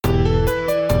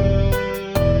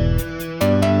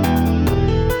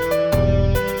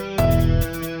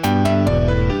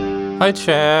Hi,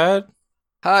 Chad.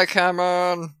 Hi,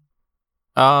 Cameron.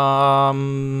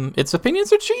 It's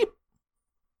Opinions Are Cheap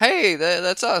Hey,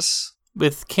 that's us.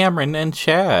 with Cameron and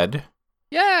Chad.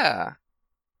 Yeah.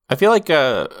 I feel like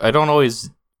I don't always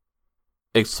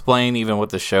explain even what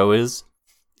the show is,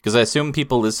 because I assume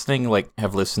people listening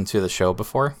have listened to the show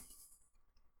before.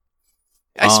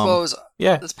 I suppose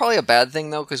Yeah. that's probably a bad thing,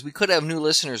 though, because we could have new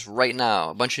listeners right now.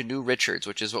 A bunch of new Richards,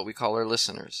 which is what we call our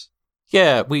listeners.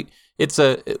 Yeah, we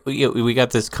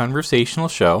got this conversational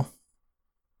show.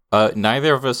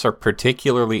 Neither of us are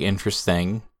particularly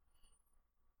interesting.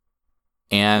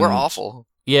 And We're awful.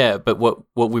 Yeah, but what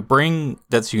we bring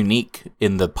that's unique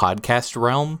in the podcast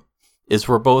realm is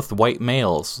we're both white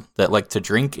males that like to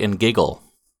drink and giggle.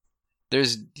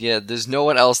 There's no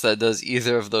one else that does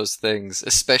either of those things,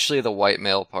 especially the white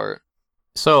male part.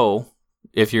 So,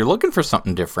 if you're looking for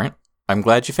something different, I'm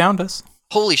glad you found us.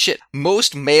 Holy shit.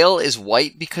 Most mail is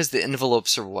white because the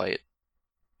envelopes are white.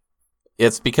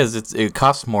 It's because it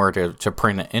costs more to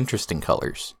print interesting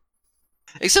colors.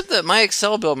 Except that my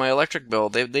Excel bill, my electric bill,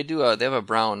 they have a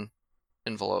brown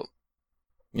envelope.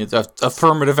 It's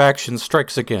affirmative action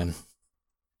strikes again.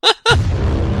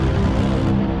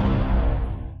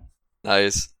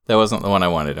 Nice. That wasn't the one I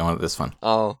wanted. I wanted this one.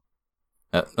 Oh.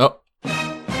 Oh.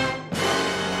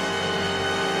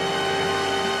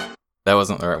 That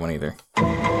wasn't the right one either.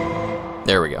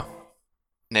 There we go.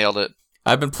 Nailed it.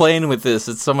 I've been playing with this.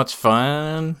 It's so much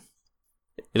fun.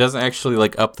 It doesn't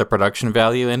actually up the production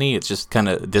value any. It just kind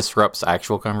of disrupts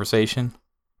actual conversation.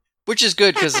 Which is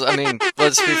good because I mean,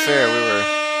 let's be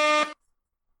fair,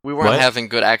 we weren't having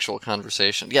good actual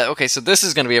conversation. Yeah, okay, so this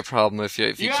is going to be a problem if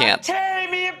you can't. You're tearing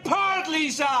me apart,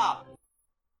 Lisa.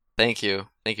 Thank you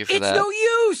for It's that. no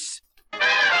use.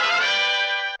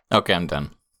 Okay, I'm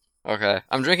done. Okay,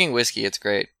 I'm drinking whiskey. It's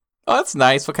great. Oh, that's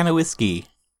nice. What kind of whiskey?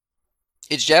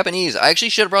 It's Japanese. I actually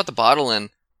should have brought the bottle in,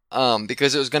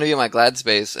 because it was going to be in my Glad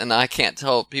space, and I can't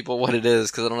tell people what it is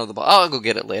because I don't know the bottle. I'll go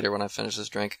get it later when I finish this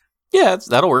drink. Yeah,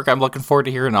 that'll work. I'm looking forward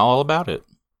to hearing all about it.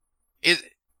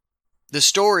 The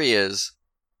story is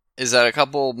that a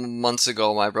couple months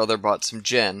ago, my brother bought some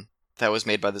gin that was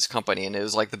made by this company, and it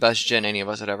was like the best gin any of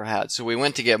us had ever had. So we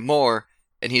went to get more,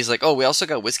 and he's like, "Oh, we also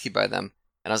got whiskey by them."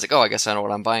 And I was like, "Oh, I guess I know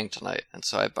what I'm buying tonight." And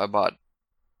so I bought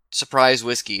surprise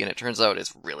whiskey, and it turns out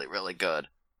it's really, really good.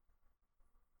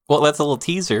 Well, that's a little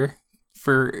teaser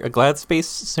for a Glad Space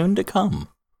soon to come.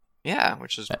 Yeah,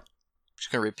 which is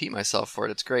just gonna repeat myself for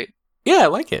it. It's great. Yeah, I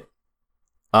like it.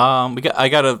 I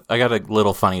got a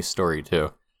little funny story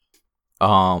too.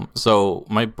 So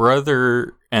my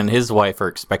brother and his wife are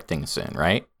expecting soon,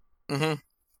 right? Mm-hmm.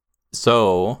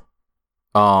 So,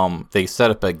 they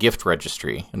set up a gift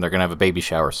registry, and they're gonna have a baby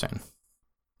shower soon.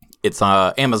 It's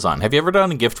Amazon. Have you ever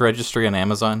done a gift registry on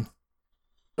Amazon?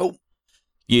 Nope.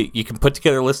 You can put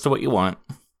together a list of what you want,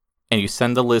 and you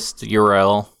send the list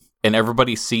URL, and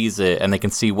everybody sees it, and they can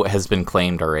see what has been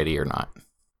claimed already or not.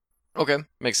 Okay,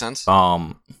 makes sense.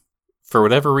 For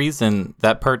whatever reason,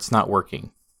 that part's not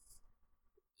working.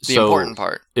 The important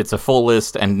part. It's a full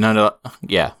list, and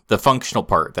the functional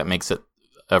part that makes it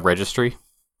a registry.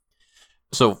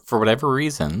 So for whatever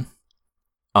reason,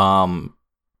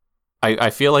 I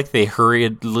feel like they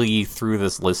hurriedly threw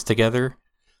this list together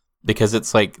because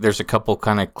it's like there's a couple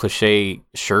kind of cliche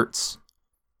shirts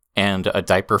and a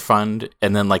diaper fund,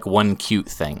 and then one cute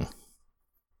thing,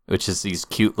 which is these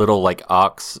cute little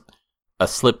ox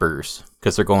slippers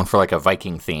because they're going for a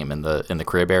Viking theme in the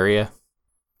crib area.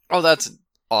 Oh, that's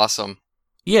awesome.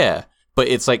 Yeah, but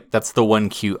it's that's the one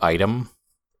cute item.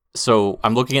 So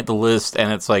I'm looking at the list,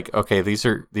 and it's okay,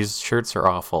 these shirts are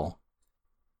awful.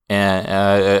 And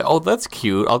oh, that's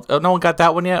cute. No one got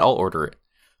that one yet. I'll order it.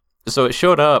 So it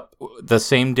showed up the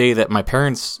same day that my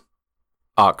parents'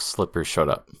 ox slippers showed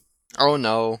up. Oh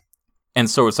no! And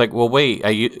so it's well, wait. I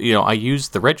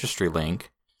used the registry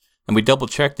link, and we double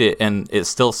checked it, and it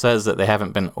still says that they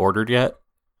haven't been ordered yet,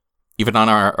 even on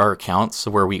our accounts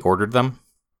where we ordered them.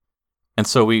 And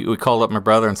so we called up my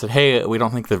brother and said, "Hey, we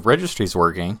don't think the registry's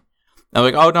working." And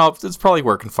I'm "Oh no, it's probably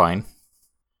working fine."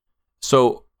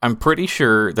 So I'm pretty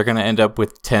sure they're going to end up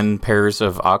with 10 pairs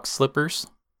of ox slippers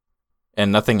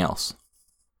and nothing else.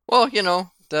 Well,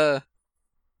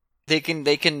 they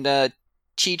can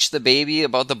teach the baby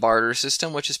about the barter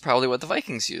system, which is probably what the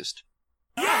Vikings used.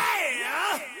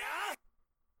 Yeah.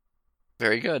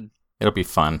 Very good. It'll be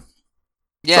fun.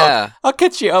 Yeah. So I'll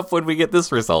catch you up when we get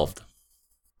this resolved.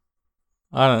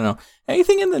 I don't know.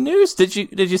 Anything in the news? Did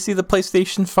you see the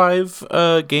PlayStation 5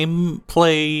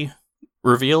 gameplay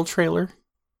reveal trailer?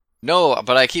 No,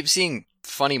 but I keep seeing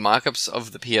funny mock-ups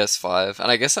of the PS5,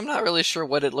 and I guess I'm not really sure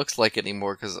what it looks like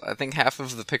anymore, because I think half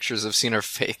of the pictures I've seen are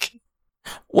fake.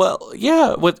 Well,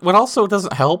 yeah. What also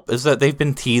doesn't help is that they've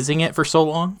been teasing it for so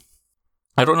long.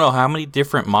 I don't know how many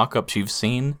different mock-ups you've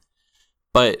seen,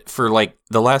 but for like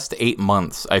the last 8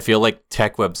 months, I feel like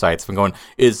tech websites have been going,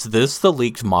 is this the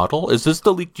leaked model? Is this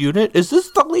the leaked unit? Is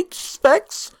this the leaked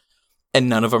specs? And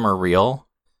none of them are real.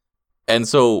 And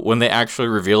so when they actually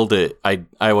revealed it,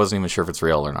 I wasn't even sure if it's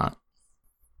real or not.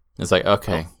 It's like,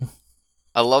 okay.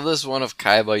 I love this one of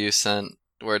Kaiba you sent,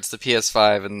 where it's the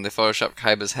PS5 and they Photoshop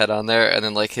Kaiba's head on there, and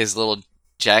then like his little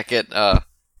jacket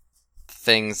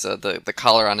things, the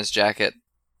collar on his jacket.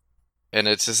 And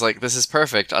it's just like, this is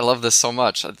perfect. I love this so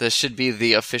much. This should be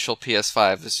the official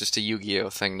PS5. It's just a Yu-Gi-Oh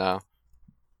thing now.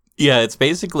 Yeah, it's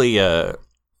basically,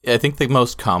 I think the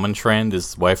most common trend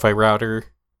is Wi-Fi router.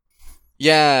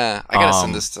 Yeah, I gotta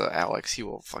send this to Alex. He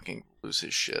will fucking lose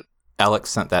his shit. Alex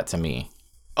sent that to me.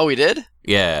 Oh, he did?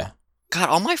 Yeah. God,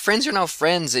 all my friends are now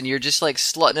friends, and you're just like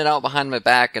slutting it out behind my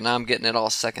back, and now I'm getting it all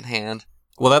secondhand.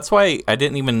 Well, that's why I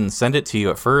didn't even send it to you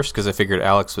at first, because I figured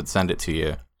Alex would send it to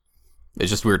you. It's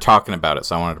just we were talking about it,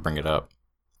 so I wanted to bring it up.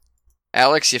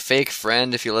 Alex, you fake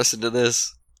friend, if you listen to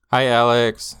this. Hi,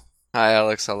 Alex. Hi,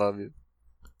 Alex, I love you.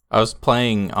 I was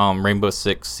playing Rainbow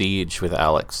Six Siege with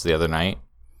Alex the other night.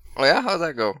 Oh yeah? How'd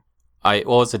that go?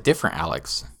 Well, it's a different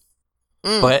Alex.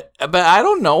 Mm. But I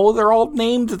don't know, they're all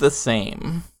named the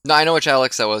same. No, I know which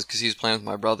Alex that was, because he was playing with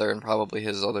my brother and probably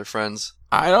his other friends.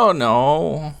 I don't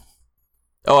know.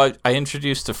 Oh, I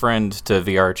introduced a friend to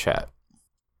VR chat.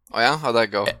 Oh yeah? How'd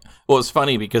that go? Well, it's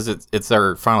funny because it's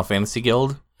our Final Fantasy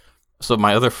guild. So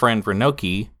my other friend,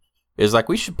 Renoki, is like,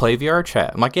 we should play VR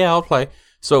chat. I'm like, yeah, I'll play.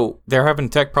 So they're having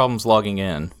tech problems logging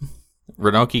in.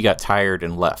 Renoki got tired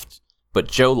and left. But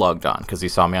Joe logged on because he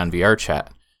saw me on VR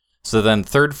chat. So then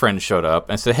third friend showed up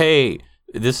and said, hey,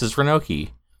 this is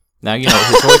Renoki. Now you know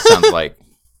what his voice sounds like.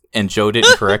 And Joe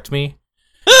didn't correct me.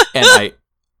 And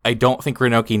I don't think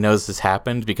Renoki knows this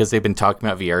happened because they've been talking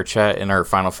about VR chat in our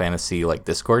Final Fantasy like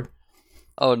Discord.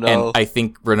 Oh no. And I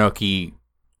think Renoki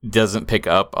doesn't pick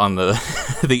up on the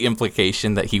the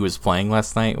implication that he was playing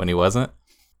last night when he wasn't.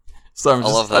 So I'm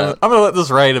gonna let this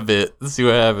ride a bit and see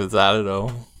what happens. I don't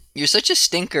know. You're such a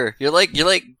stinker. You're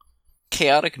like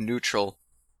chaotic neutral.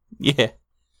 Yeah.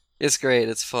 It's great.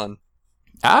 It's fun.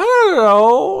 I don't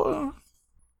know.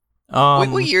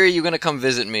 What year are you gonna come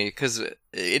visit me? Because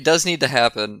it does need to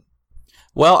happen.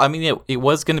 Well, I mean, it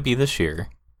was going to be this year.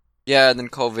 Yeah, and then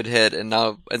COVID hit, and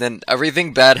then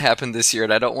everything bad happened this year,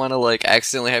 and I don't want to like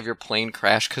accidentally have your plane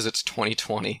crash because it's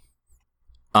 2020.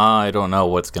 I don't know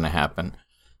what's going to happen.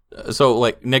 So,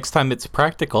 like, next time it's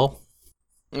practical.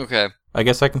 Okay. I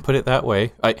guess I can put it that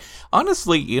way.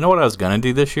 Honestly, you know what I was going to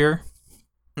do this year?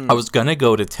 I was going to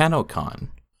go to TennoCon.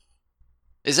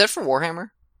 Is that for Warhammer?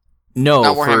 No,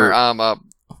 not Warhammer.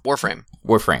 Warframe.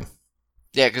 Warframe.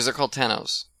 Yeah, because they're called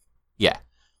Tennos. Yeah.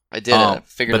 I did it.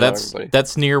 Figured it out, everybody.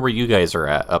 That's near where you guys are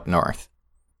at, up north.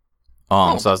 So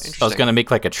I was going to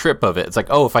make like a trip of it. It's like,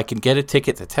 oh, if I can get a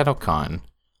ticket to TennoCon,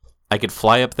 I could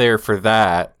fly up there for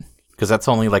that, because that's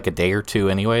only like a day or two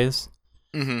anyways.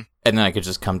 Mm-hmm. And then I could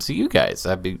just come see you guys.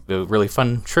 That'd be a really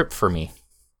fun trip for me.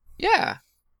 Yeah.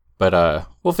 But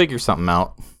we'll figure something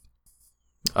out.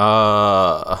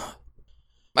 My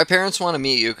parents want to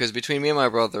meet you, because between me and my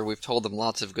brother, we've told them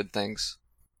lots of good things.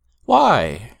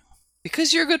 Why?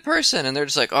 Because you're a good person, and they're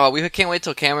just like, oh, we can't wait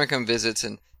till Cameron comes visits,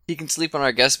 and he can sleep in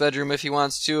our guest bedroom if he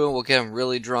wants to, and we'll get him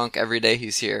really drunk every day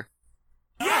he's here.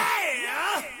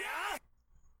 Yeah!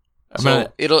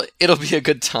 It'll be a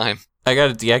good time. I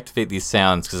gotta deactivate these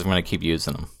sounds because I'm gonna keep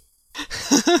using them.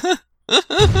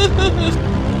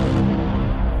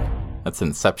 That's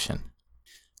Inception.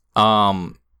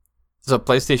 So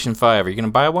PlayStation 5, are you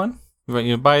gonna buy one? You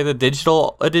gonna buy the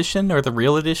digital edition or the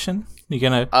real edition? You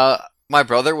gonna my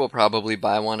brother will probably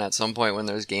buy one at some point when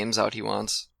there's games out he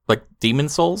wants. Like Demon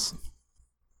Souls?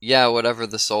 Yeah, whatever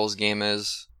the Souls game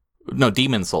is. No,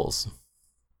 Demon Souls.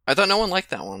 I thought no one liked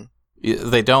that one.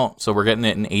 They don't, so we're getting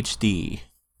it in HD.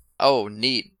 Oh,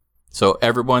 neat. So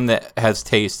everyone that has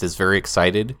taste is very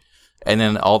excited, and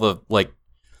then all the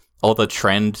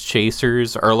trend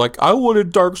chasers are like, I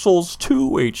wanted Dark Souls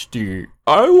 2 HD.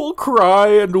 I will cry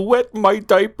and wet my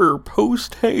diaper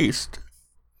post haste.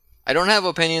 I don't have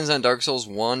opinions on Dark Souls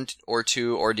 1 or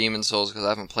 2 or Demon Souls because I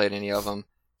haven't played any of them,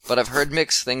 but I've heard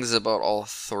mixed things about all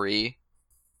three.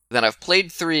 Then I've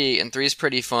played 3, and 3 is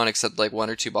pretty fun, except like 1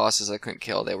 or 2 bosses I couldn't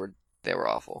kill. They were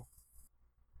awful.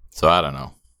 So I don't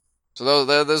know. So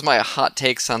those are my hot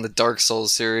takes on the Dark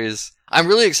Souls series. I'm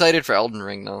really excited for Elden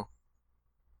Ring, though.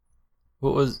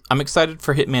 I'm excited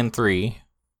for Hitman 3.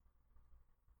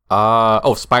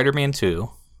 Spider-Man 2.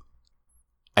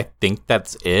 I think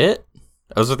that's it.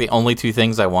 Those are the only 2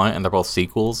 things I want, and they're both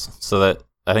sequels, so that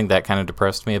I think that kind of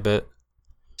depressed me a bit.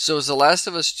 So is The Last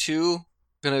of Us 2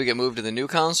 going to get moved to the new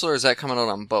console, or is that coming out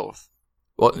on both?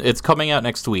 Well, it's coming out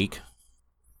next week.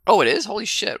 Oh, it is? Holy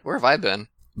shit. Where have I been?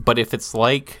 But if it's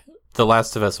like The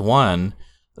Last of Us 1,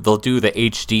 they'll do the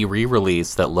HD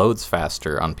re-release that loads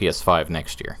faster on PS5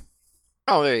 next year.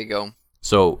 Oh, there you go.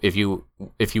 So if you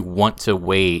want to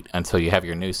wait until you have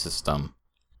your new system,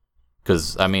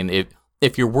 because, I mean,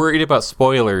 if you're worried about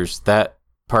spoilers, that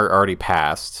part already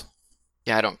passed.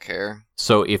 Yeah, I don't care.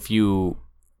 So if you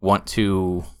want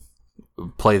to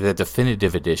play the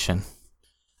definitive edition,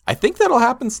 I think that'll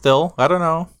happen still. I don't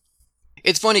know.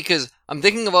 It's funny because I'm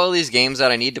thinking of all these games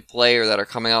that I need to play or that are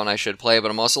coming out and I should play,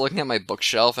 but I'm also looking at my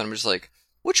bookshelf and I'm just like,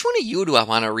 which one of you do I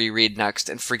want to reread next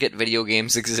and forget video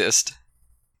games exist?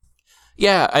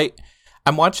 Yeah,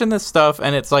 I'm watching this stuff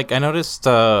and it's like I noticed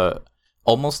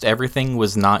almost everything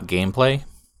was not gameplay.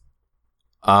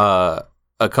 A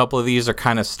couple of these are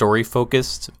kind of story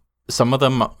focused. Some of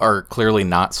them are clearly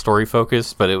not story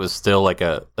focused, but it was still like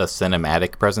a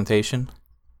cinematic presentation.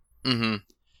 Mm-hmm.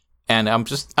 And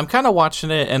I'm kind of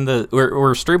watching it, and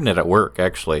we're streaming it at work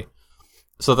actually.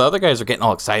 So the other guys are getting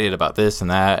all excited about this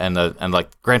and that, and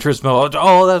like Gran Turismo.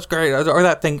 Oh, that's great! Or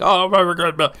that thing. Oh, my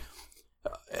God!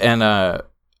 And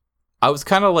I was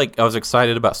kind of like I was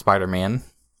excited about Spider-Man,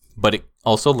 but it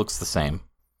also looks the same.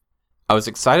 I was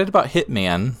excited about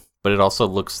Hitman, but it also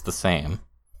looks the same.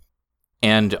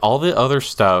 And all the other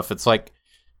stuff, it's like,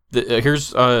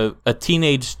 here's a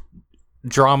teenage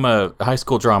drama, high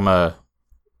school drama,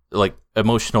 like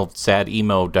emotional, sad,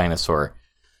 emo dinosaur.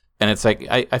 And it's like,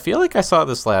 I feel like I saw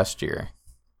this last year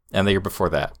and the year before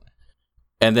that.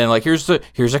 And then like, here's a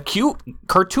cute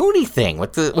cartoony thing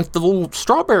with the little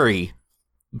strawberry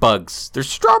bugs.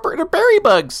 There's berry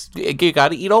bugs. You got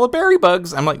to eat all the berry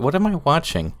bugs. I'm like, what am I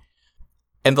watching?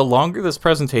 And the longer this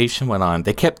presentation went on,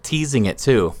 they kept teasing it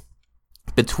too.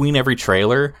 Between every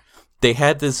trailer, they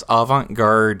had this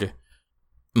avant-garde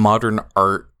modern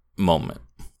art moment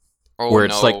where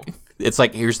it's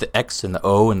like here's the X and the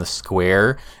O and the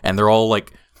square, and they're all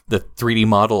like the 3D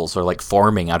models are like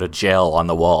forming out of gel on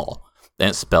the wall. Then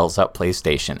it spells out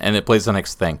PlayStation, and it plays the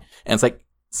next thing, and it's like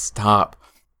stop.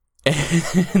 And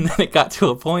then it got to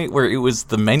a point where it was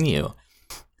the menu,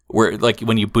 where like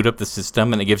when you boot up the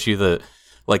system and it gives you the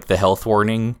health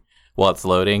warning while it's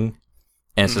loading.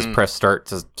 And it says press start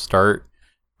to start,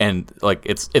 and like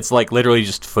it's like literally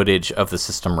just footage of the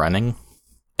system running,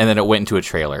 and then it went into a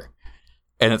trailer,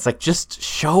 and it's like just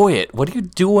show it. What are you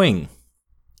doing?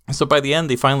 So by the end,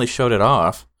 they finally showed it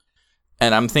off,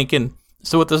 and I'm thinking,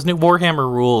 so with those new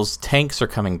Warhammer rules, tanks are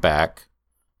coming back.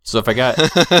 So if I got,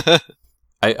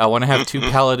 I want to have 2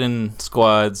 paladin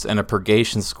squads and a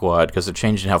purgation squad because they're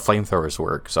changing how flamethrowers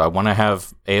work. So I want to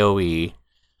have AOE,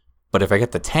 but if I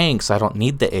get the tanks, I don't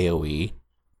need the AOE.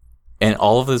 And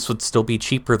all of this would still be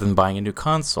cheaper than buying a new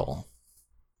console.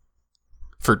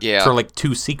 For like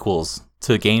 2 sequels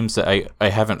to games that I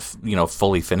haven't,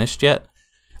 fully finished yet.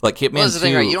 Like Hitman 2. Well, that's the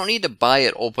thing, right? You don't need to buy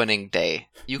it opening day.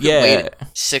 You can wait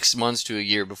 6 months to a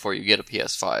year before you get a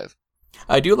PS5.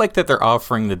 I do like that they're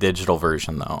offering the digital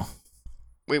version, though.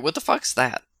 Wait, what the fuck's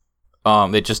that?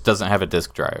 It just doesn't have a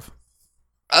disc drive.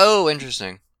 Oh,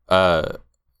 interesting. I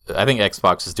think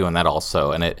Xbox is doing that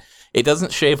also, and it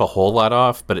doesn't shave a whole lot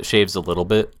off, but it shaves a little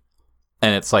bit.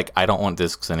 And it's like, I don't want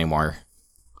discs anymore.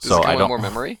 Does it come with more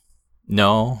memory?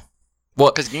 No.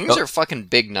 Well, because games are fucking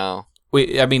big now.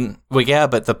 Yeah,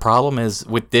 but the problem is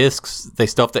with discs, they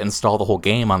still have to install the whole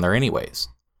game on there anyways.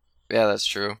 Yeah, that's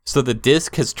true. So the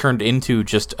disc has turned into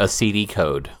just a CD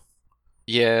code.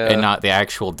 Yeah. And not the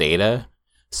actual data.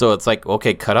 So it's like,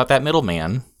 okay, cut out that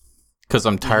middleman, because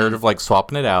I'm tired of like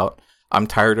swapping it out. I'm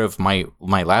tired of my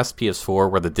last PS4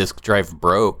 where the disc drive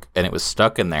broke and it was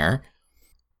stuck in there.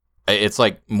 It's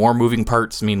like more moving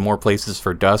parts mean more places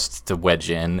for dust to wedge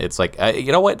in. It's like,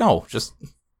 you know what? No, just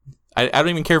I don't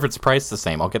even care if it's priced the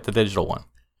same. I'll get the digital one.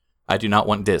 I do not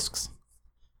want discs.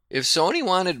 If Sony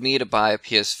wanted me to buy a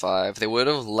PS5, they would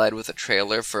have led with a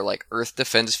trailer for like Earth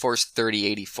Defense Force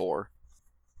 3084.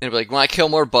 And it'd be like, want to kill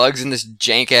more bugs in this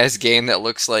jank-ass game that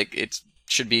looks like it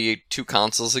should be 2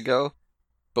 consoles ago,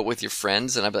 but with your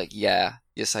friends? And I'd be like, yeah,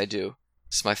 yes I do.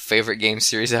 It's my favorite game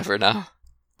series ever now.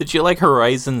 Did you like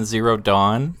Horizon Zero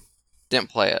Dawn? Didn't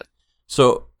play it.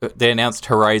 So they announced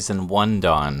Horizon 1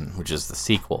 Dawn, which is the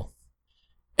sequel.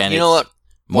 And you know what?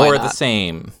 More of the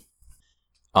same.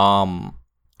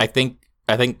 I think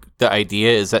the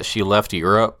idea is that she left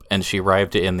Europe and she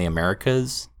arrived in the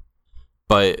Americas,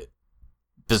 but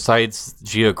besides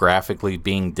geographically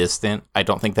being distant, I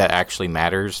don't think that actually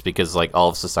matters because like all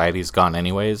of society's gone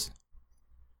anyways.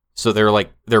 So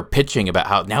they're pitching about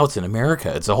how now it's in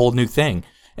America, it's a whole new thing,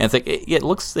 And it's like it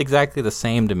looks exactly the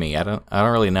same to me. I don't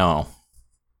really know.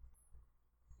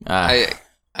 I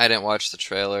didn't watch the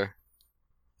trailer.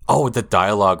 Oh, the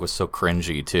dialogue was so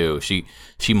cringy too.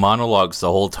 She monologues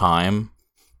the whole time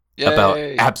about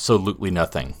Yay. absolutely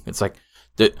nothing. It's like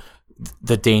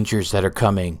the dangers that are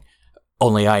coming,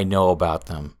 only I know about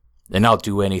them. And I'll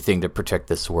do anything to protect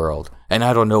this world. And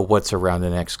I don't know what's around the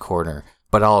next corner,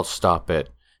 but I'll stop it.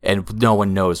 And no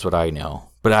one knows what I know,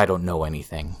 but I don't know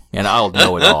anything. And I'll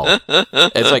know it all.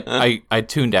 It's like I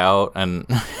tuned out, and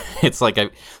it's like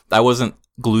I wasn't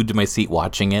glued to my seat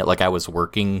watching it like I was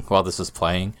working while this was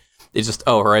playing. It's just,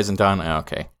 oh, Horizon Dawn,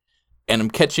 okay. And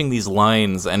I'm catching these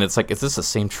lines, and it's like, is this the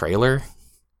same trailer?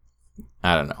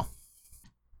 I don't know.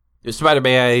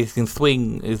 Spider-Man can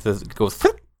swing, it goes...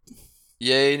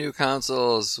 Yay, new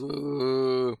consoles!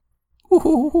 Woo.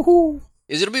 Woo-hoo-hoo-hoo.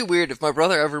 It'll be weird if my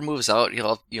brother ever moves out.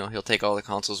 He'll take all the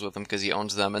consoles with him because he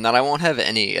owns them, and then I won't have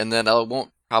any, and then I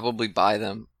won't probably buy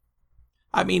them.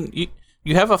 I mean,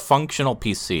 you have a functional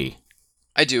PC.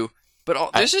 I do, but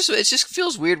it just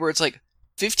feels weird where it's like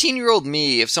 15-year-old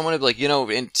me. If someone would be like,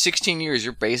 in 16 years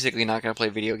you're basically not gonna play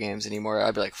video games anymore,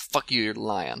 I'd be like, fuck you, you're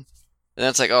lying. And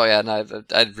that's like, oh yeah, no,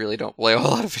 I really don't play a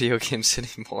whole lot of video games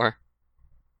anymore.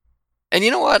 And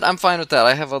you know what? I'm fine with that.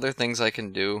 I have other things I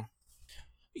can do.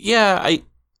 Yeah,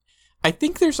 I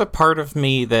think there's a part of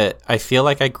me that I feel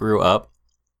like I grew up,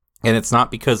 and it's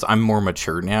not because I'm more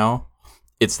mature now.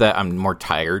 It's that I'm more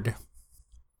tired.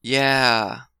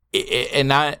 Yeah. And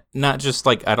not just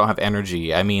like I don't have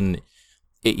energy. I mean,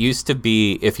 it used to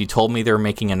be if you told me they were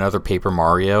making another Paper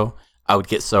Mario, I would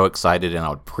get so excited and I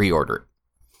would pre-order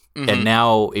it. Mm-hmm. And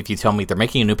now if you tell me they're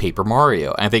making a new Paper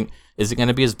Mario, I think, is it going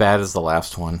to be as bad as the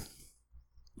last one?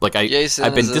 Like,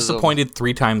 I've been disappointed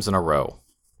 3 times in a row.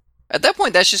 At that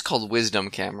point, that's just called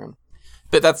wisdom, Cameron.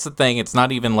 But that's the thing. It's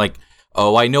not even like,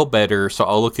 oh, I know better, so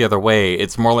I'll look the other way.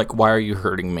 It's more like, why are you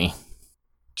hurting me?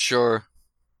 Sure.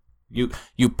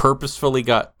 You purposefully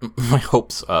got my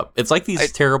hopes up. It's like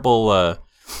these terrible...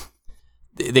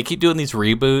 they keep doing these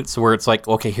reboots where it's like,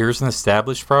 okay, here's an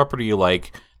established property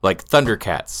like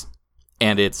Thundercats.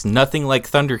 And it's nothing like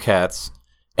Thundercats,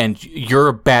 and you're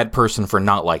a bad person for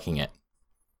not liking it.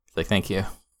 Like, thank you.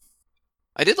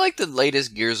 I did like the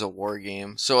latest Gears of War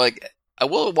game, so like I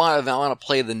want to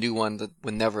play the new one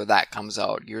whenever that comes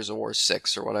out, Gears of War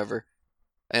 6 or whatever,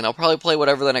 and I'll probably play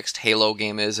whatever the next Halo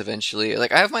game is eventually.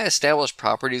 Like I have my established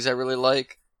properties I really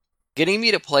like. Getting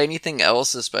me to play anything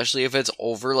else, especially if it's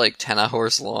over like 10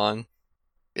 hours long,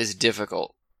 is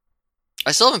difficult.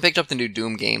 I still haven't picked up the new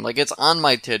Doom game. Like it's on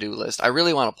my to-do list. I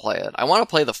really want to play it. I want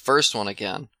to play the first one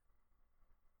again,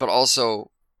 but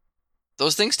also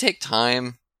those things take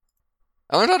time.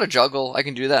 I learned how to juggle. I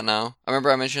can do that now. I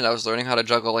remember I mentioned I was learning how to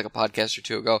juggle like a podcast or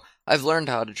two ago. I've learned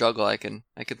how to juggle. I can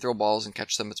throw balls and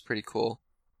catch them. It's pretty cool.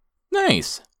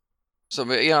 Nice. So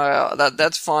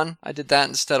that's fun. I did that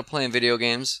instead of playing video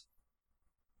games.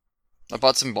 I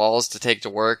bought some balls to take to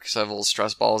work, so I have little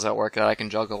stress balls at work that I can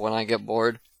juggle when I get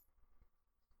bored.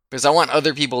 Because I want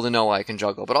other people to know I can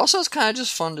juggle, but also it's kind of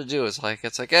just fun to do. It's like,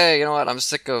 hey, you know what? I'm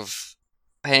sick of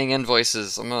paying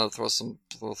invoices. I'm gonna throw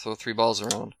 3 balls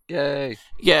around. Yay!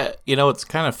 Yeah, it's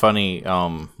kind of funny.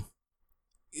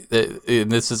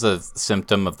 This is a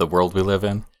symptom of the world we live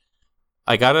in.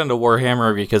 I got into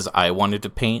Warhammer because I wanted to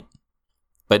paint,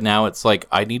 but now it's like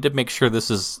I need to make sure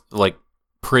this is like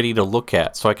pretty to look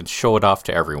at so I can show it off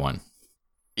to everyone.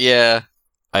 Yeah.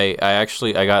 I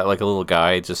got like a little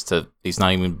guy he's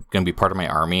not even gonna be part of my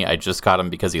army. I just got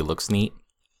him because he looks neat.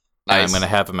 Nice. And I'm gonna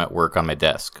have him at work on my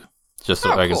desk. Just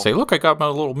so I can say, look, I got my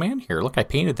little man here. Look, I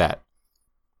painted that.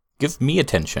 Give me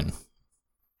attention.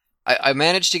 I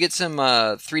managed to get some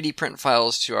 3D print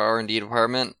files to our R&D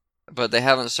department, but they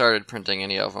haven't started printing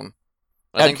any of them.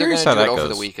 I think they're going to do it over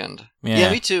the weekend.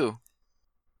 Yeah, me too.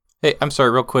 Hey, I'm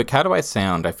sorry, real quick. How do I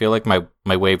sound? I feel like my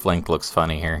wavelength looks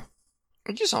funny here.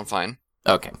 You sound fine.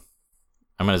 Okay.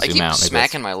 I'm going to zoom out. I keep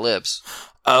smacking my lips.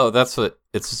 Oh, that's what...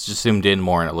 It's just zoomed in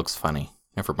more and it looks funny.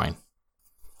 Never mind.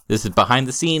 This is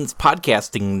behind-the-scenes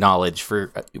podcasting knowledge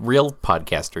for real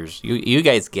podcasters. You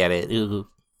guys get it. Ooh.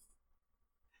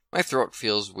 My throat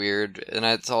feels weird, and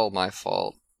it's all my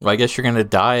fault. Well, I guess you're going to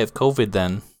die of COVID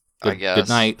then. I guess. Good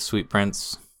night, sweet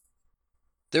prince.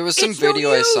 There was some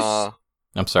video I saw.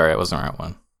 I'm sorry, I wasn't the right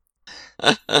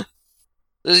one.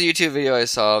 There's a YouTube video I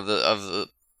saw of the.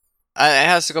 It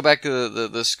has to go back to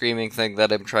the screaming thing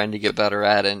that I'm trying to get better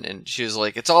at, and she was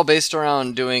like, it's all based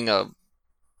around doing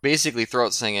basically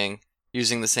throat singing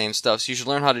using the same stuff. So you should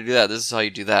learn how to do that. This is how you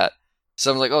do that.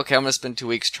 So I'm like, okay, I'm gonna spend 2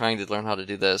 weeks trying to learn how to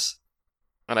do this,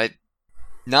 and I'm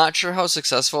not sure how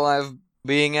successful I've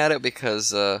being at it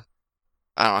because I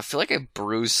I don't know, I feel like I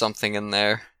bruised something in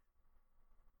there.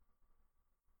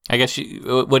 I guess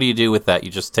what do you do with that?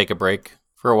 You just take a break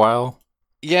for a while?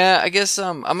 Yeah, I guess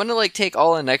I'm gonna like take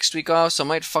all of next week off, so I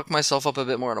might fuck myself up a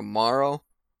bit more tomorrow,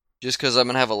 just because I'm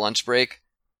gonna have a lunch break,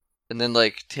 and then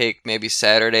like take maybe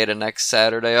Saturday to next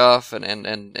Saturday off,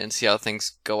 and see how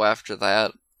things go after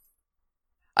that.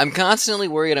 I'm constantly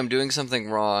worried I'm doing something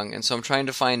wrong, and so I'm trying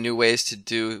to find new ways to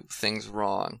do things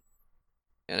wrong,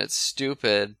 and it's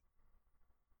stupid,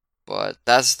 but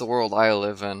that's the world I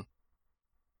live in.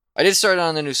 I did start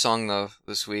on a new song though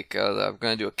this week. I'm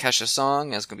gonna do a Kesha song.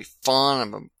 And it's gonna be fun.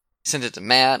 I'm gonna send it to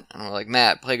Matt, and I'm like,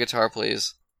 Matt, play guitar,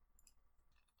 please.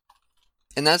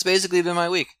 And that's basically been my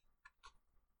week.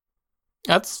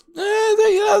 That's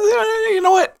you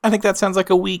know what? I think that sounds like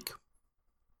a week.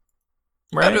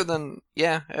 Right? Better than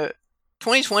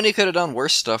 2020 could have done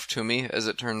worse stuff to me, as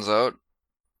it turns out.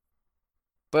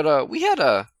 But we had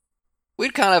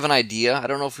kind of an idea. I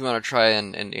don't know if we want to try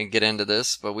and get into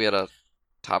this, but we had a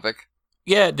topic.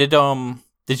 Yeah, did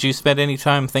you spend any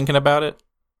time thinking about it?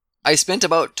 I spent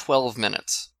about 12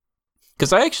 minutes.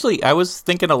 Because I was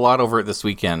thinking a lot over it this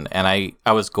weekend, and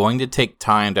I was going to take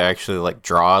time to actually like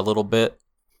draw a little bit.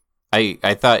 I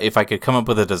thought if I could come up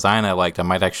with a design I liked, I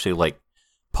might actually like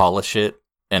polish it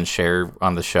and share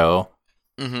on the show.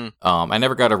 Mm-hmm. I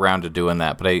never got around to doing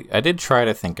that, but I did try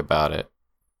to think about it.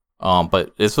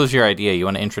 But this was your idea. You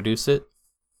want to introduce it?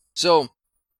 So,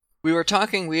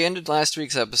 we ended last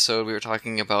week's episode, we were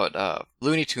talking about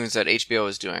Looney Tunes that HBO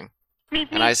is doing.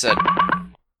 And I said,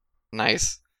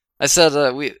 nice. I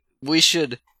said we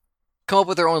should come up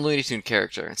with our own Looney Tune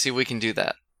character and see if we can do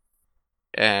that.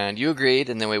 And you agreed,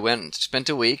 and then we went and spent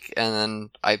a week, and then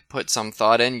I put some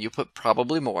thought in, you put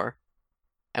probably more.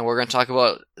 And we're going to talk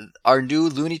about our new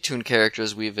Looney Tune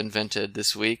characters we've invented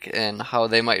this week and how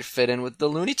they might fit in with the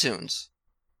Looney Tunes.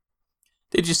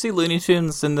 Did you see Looney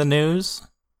Tunes in the news?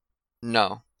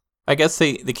 No. I guess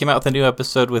they came out with a new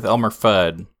episode with Elmer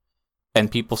Fudd,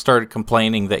 and people started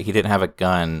complaining that he didn't have a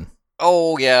gun.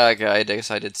 Oh, yeah, I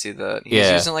guess I did see that. He was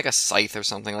Yeah. using like a scythe or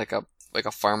something, like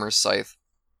a farmer's scythe.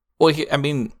 Well,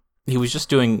 he was just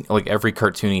doing like every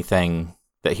cartoony thing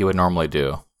that he would normally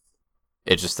do.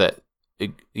 It's just that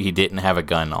he didn't have a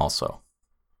gun also.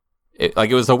 It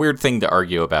was a weird thing to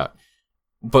argue about.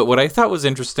 But what I thought was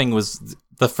interesting was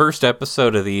the first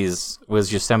episode of these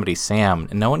was Yosemite Sam,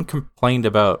 and no one complained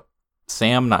about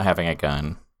Sam not having a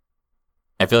gun.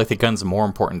 I feel like the gun's more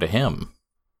important to him.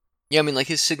 Yeah, I mean, like,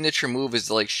 his signature move is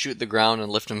to, like, shoot the ground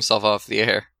and lift himself off the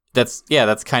air. That's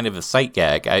kind of a sight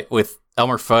gag. With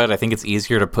Elmer Fudd, I think it's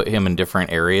easier to put him in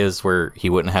different areas where he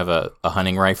wouldn't have a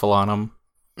hunting rifle on him.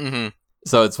 Mm-hmm.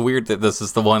 So it's weird that this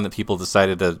is the one that people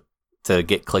decided to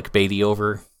get clickbaity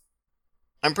over.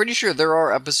 I'm pretty sure there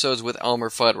are episodes with Elmer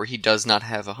Fudd where he does not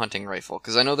have a hunting rifle,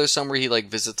 because I know there's some where he, like,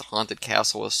 visits a haunted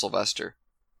castle with Sylvester.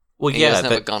 Well, and he doesn't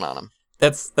have a gun on him.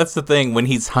 That's the thing. When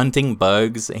he's hunting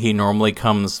bugs, he normally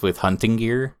comes with hunting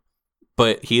gear,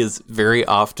 but he is very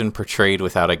often portrayed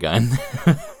without a gun.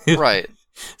 Right.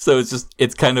 So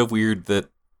it's kind of weird that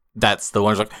that's the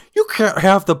one who's like, you can't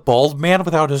have the bald man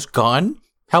without his gun?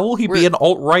 How will he be an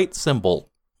alt-right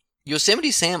symbol? Yosemite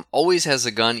Sam always has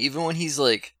a gun, even when he's,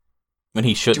 like, when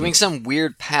he shouldn't. Doing some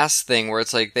weird pass thing where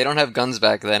it's like, they don't have guns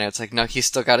back then. It's like, no, he's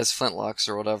still got his flintlocks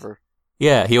or whatever.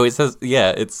 Yeah, he always has,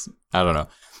 I don't know.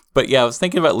 But yeah, I was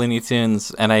thinking about Looney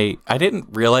Tunes, and I didn't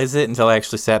realize it until I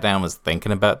actually sat down and was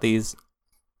thinking about these.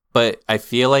 But I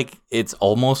feel like it's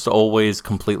almost always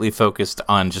completely focused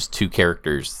on just two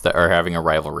characters that are having a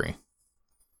rivalry.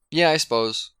 Yeah, I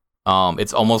suppose.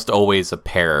 It's almost always a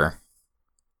pair.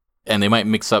 And they might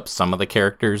mix up some of the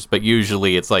characters, but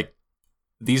usually it's like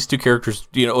these two characters,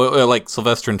 like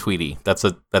Sylvester and Tweety. That's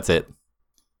it.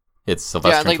 It's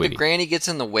Sylvester and Tweety. The granny gets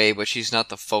in the way, but she's not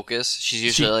the focus. She's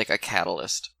usually like a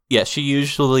catalyst. Yeah, she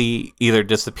usually either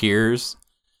disappears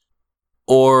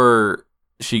or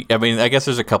I guess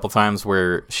there's a couple times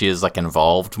where she is like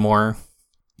involved more,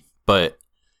 but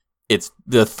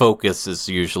the focus is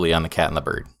usually on the cat and the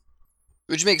bird.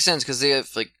 Which makes sense because they have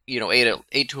 8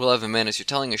 to 11 minutes. You're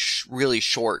telling a really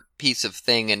short piece of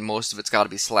thing, and most of it's got to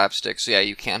be slapstick. So yeah,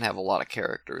 you can't have a lot of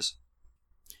characters.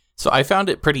 So I found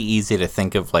it pretty easy to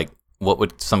think of like what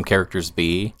would some characters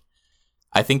be.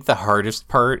 I think the hardest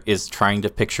part is trying to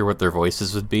picture what their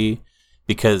voices would be,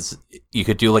 because you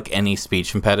could do like any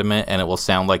speech impediment and it will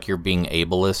sound like you're being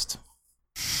ableist.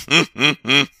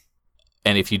 And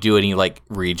if you do any like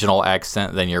regional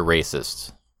accent, then you're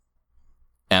racist.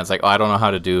 And it's like, I don't know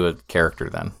how to do a character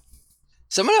then.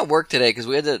 Someone at work today, because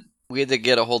we had to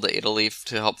get a hold of Adaleaf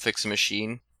to help fix a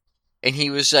machine, and he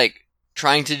was like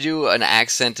trying to do an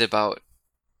accent about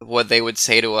what they would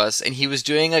say to us, and he was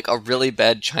doing like a really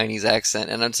bad Chinese accent,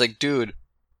 and I'm just like, dude,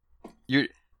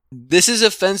 this is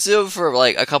offensive for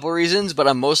like a couple reasons, but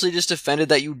I'm mostly just offended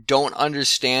that you don't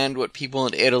understand what people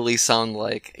in Italy sound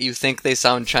like. You think they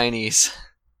sound Chinese.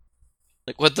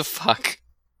 Like, what the fuck?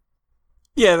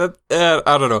 Yeah,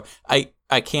 I don't know.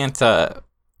 I can't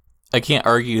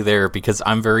argue there because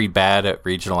I'm very bad at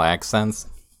regional accents.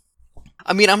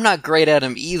 I mean, I'm not great at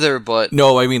them either, but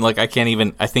No, I mean, like, I can't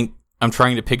even. I think I'm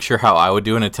trying to picture how I would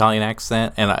do an Italian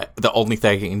accent, and the only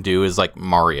thing I can do is like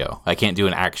Mario. I can't do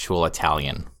an actual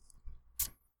Italian.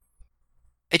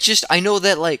 it's just I know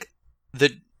that like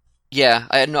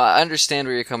I know I understand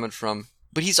where you're coming from,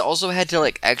 but he's also had to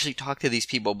like actually talk to these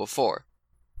people before,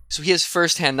 so he has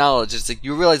first-hand knowledge. It's like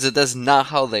you realize that that's not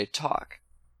how they talk.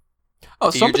 Oh,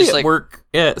 You're somebody just at like- work.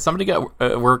 Yeah, somebody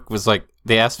at work was like,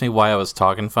 they asked me why I was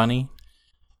talking funny,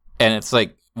 and it's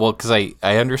like, well, because I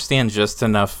understand just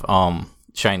enough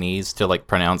Chinese to like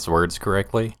pronounce words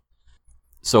correctly.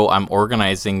 So I'm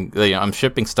organizing. I'm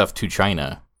shipping stuff to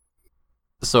China.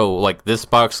 So like this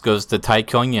box goes to Tai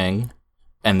Kyongyang,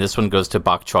 and this one goes to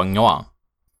Bak Chongyuan.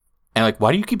 And like,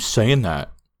 why do you keep saying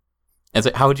that? And it's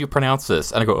like, how would you pronounce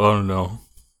this? And I go, oh no.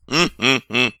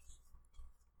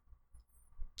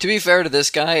 To be fair to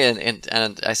this guy,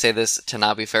 and I say this to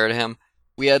not be fair to him,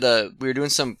 we were doing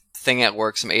some thing at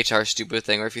work, some HR stupid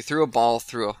thing, where if you threw a ball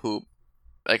through a hoop,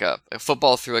 like a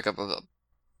football through like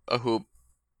a hoop,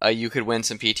 you could win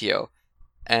some PTO.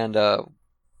 And an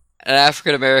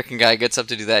African American guy gets up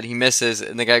to do that, he misses,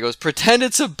 and the guy goes, "Pretend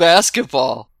it's a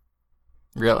basketball."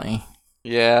 Really?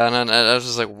 Yeah, and I was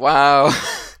just like, wow.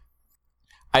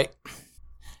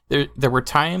 There were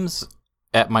times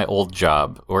at my old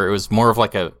job where it was more of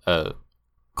like a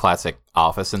classic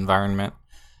office environment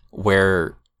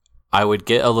where I would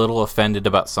get a little offended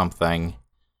about something,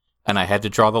 and I had to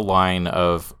draw the line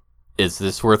of, is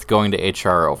this worth going to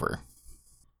HR over?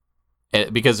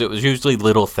 Because it was usually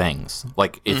little things.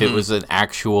 Like, if it was an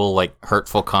actual, like,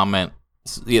 hurtful comment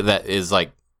that is,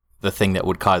 like, the thing that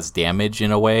would cause damage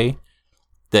in a way,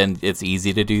 then it's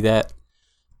easy to do that.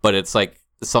 But it's, like,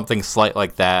 something slight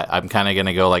like that, I'm kind of going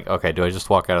to go, like, okay, do I just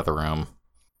walk out of the room?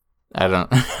 I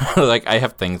don't... like, I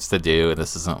have things to do, and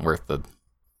this isn't worth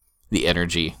the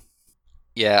energy.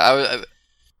 Yeah, I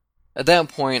at that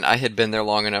point, I had been there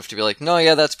long enough to be like, no,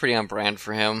 yeah, that's pretty on brand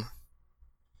for him.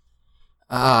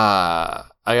 I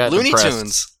got Looney depressed.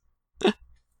 Tunes.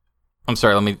 I'm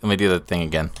sorry, let me do that thing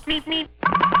again.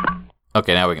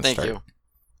 Okay, now we can Thank start. you.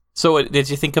 So, did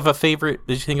you think of a favorite?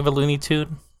 Did you think of a Looney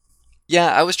Tune?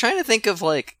 Yeah, I was trying to think of,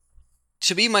 like,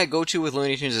 to be my go-to with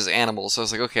Looney Tunes is animals. So I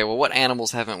was like, okay, well, what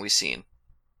animals haven't we seen?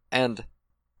 And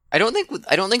I don't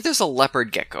think there's a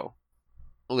leopard gecko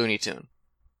Looney Tune.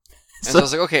 And so I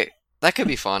was like, okay, that could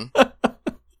be fun.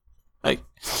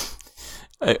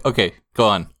 Okay, go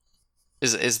on.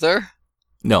 Is there?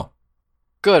 No.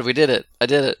 Good, we did it. I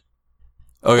did it.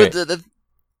 Okay. But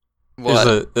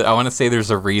what? I want to say there's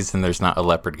a reason there's not a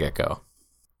leopard gecko.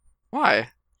 Why?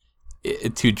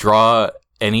 To draw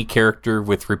any character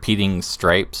with repeating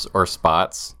stripes or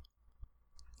spots,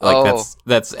 like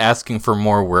that's asking for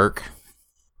more work.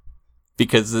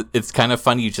 Because it's kind of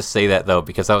funny you just say that, though,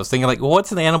 because I was thinking, like, well,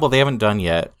 what's an animal they haven't done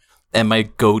yet? And my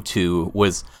go-to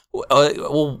was,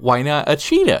 well, why not a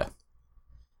cheetah?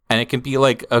 And it can be,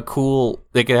 like,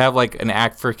 they could have, like, an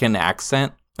African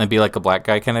accent and be, like, a black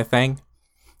guy kind of thing.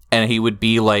 And he would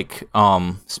be, like,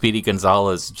 Speedy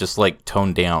Gonzalez, just, like,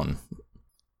 toned down.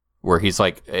 Where he's,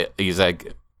 like,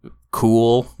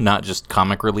 cool, not just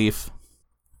comic relief.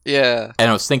 Yeah. And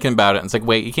I was thinking about it, and it's like,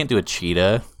 wait, you can't do a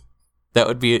cheetah. That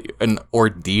would be an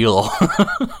ordeal.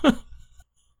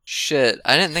 Shit,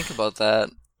 I didn't think about that.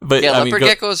 But Yeah, I mean, leopard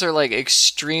geckos are, like,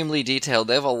 extremely detailed.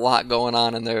 They have a lot going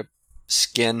on in their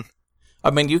skin.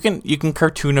 I mean, you can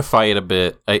cartoonify it a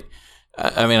bit.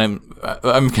 I mean,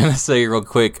 I'm gonna say real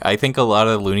quick. I think a lot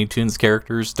of Looney Tunes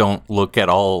characters don't look at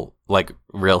all like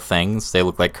real things. They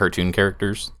look like cartoon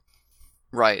characters.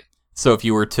 Right. So if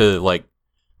you were to like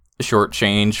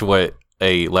shortchange what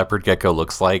a leopard gecko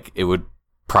looks like, it would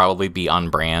probably be on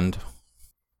brand.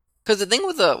 Because the thing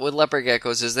with leopard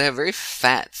geckos is they have very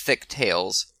fat, thick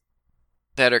tails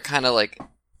that are kind of like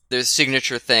their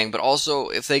signature thing, but also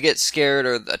if they get scared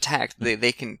or attacked,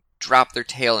 they can drop their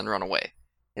tail and run away.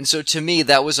 And so to me,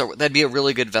 that'd be a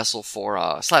really good vessel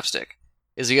for slapstick.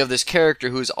 Is you have this character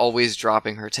who's always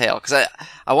dropping her tail. Because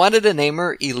I wanted to name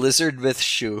her Elizabeth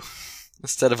Shoe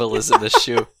instead of Elizabeth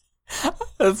Shoe.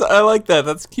 I like that.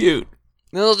 That's cute.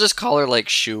 Then they'll just call her like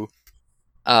Shoe.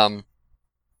 And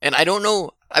I don't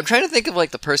know. I'm trying to think of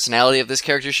like the personality of this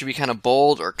character. Should be kind of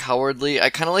bold or cowardly. I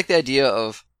kind of like the idea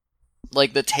of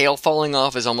like the tail falling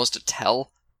off is almost a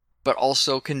tell. but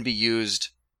also can be used,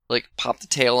 like, pop the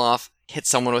tail off, hit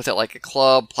someone with it like a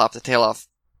club, plop the tail off,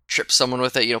 trip someone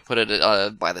with it, put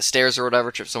it by the stairs or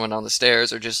whatever, trip someone down the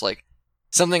stairs, or just, like,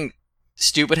 something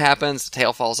stupid happens, the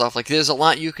tail falls off. Like, there's a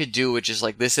lot you could do with just,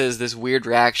 like, this is this weird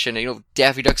reaction.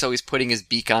 Daffy Duck's always putting his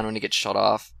beak on when he gets shot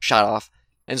off.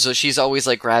 And so she's always,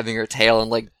 like, grabbing her tail and,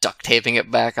 like, duct taping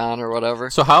it back on or whatever.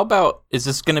 So how about, is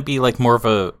this going to be, like, more of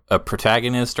a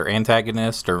protagonist or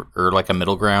antagonist or like a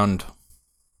middle ground?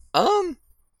 I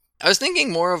was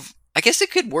thinking more of, I guess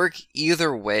it could work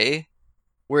either way,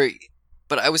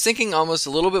 but I was thinking almost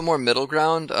a little bit more middle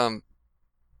ground,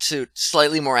 to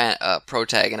slightly more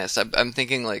protagonist. I'm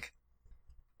thinking, like,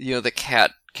 the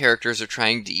cat characters are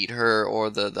trying to eat her, or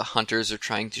the hunters are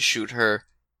trying to shoot her,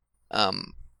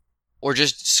 or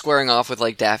just squaring off with,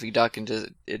 like, Daffy Duck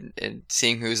and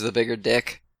seeing who's the bigger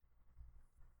dick.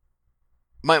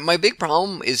 My big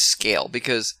problem is scale,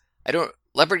 because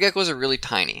leopard geckos are really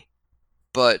tiny,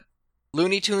 but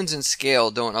Looney Tunes and scale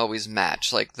don't always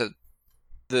match. Like,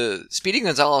 the Speedy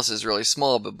Gonzales is really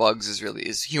small, but Bugs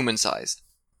is human sized.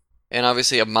 And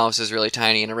obviously a mouse is really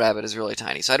tiny and a rabbit is really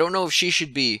tiny. So I don't know if she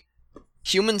should be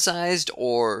human sized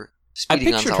or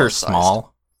Speedy Gonzales sized. I pictured her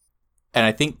small. And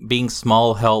I think being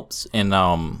small helps in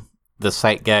the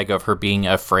sight gag of her being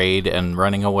afraid and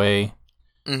running away.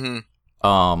 Mm-hmm.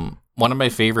 One of my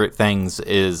favorite things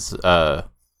is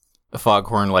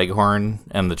Foghorn Leghorn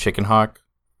and the Chicken Hawk.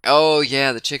 Oh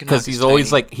yeah, the Chicken Hawk. Because he's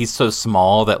always like, he's so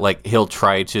small that like he'll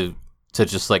try to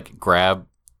just like grab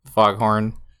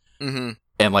Foghorn. Mm-hmm.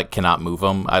 And like cannot move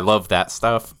him. I love that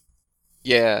stuff.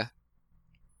 Yeah,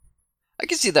 I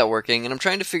can see that working, and I'm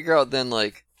trying to figure out then,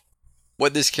 like,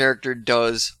 what this character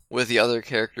does with the other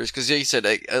characters. Because, yeah, you said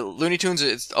Looney Tunes,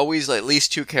 it's always like at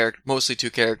least mostly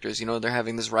two characters. They're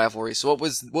having this rivalry. So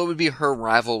what would be her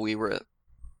rivalry with?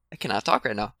 I cannot talk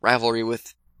right now. Rivalry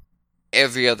with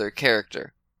every other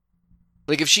character.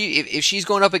 Like, if she's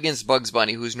going up against Bugs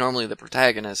Bunny, who's normally the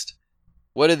protagonist,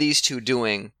 what are these two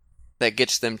doing that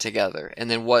gets them together? And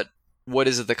then what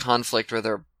is the conflict where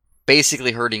they're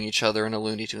basically hurting each other in a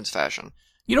Looney Tunes fashion?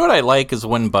 You know what I like is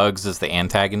when Bugs is the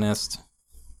antagonist.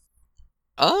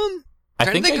 I'm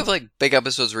trying to think of like big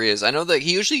episodes where he is. I know that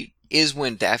he usually is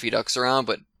when Daffy Duck's around,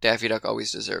 but Daffy Duck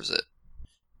always deserves it.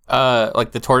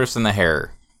 Like the Tortoise and the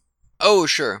Hare. Oh,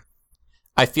 sure.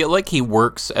 I feel like he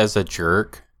works as a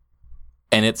jerk,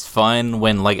 and it's fun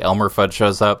when like Elmer Fudd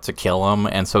shows up to kill him,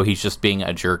 and so he's just being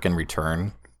a jerk in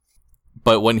return.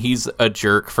 But when he's a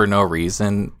jerk for no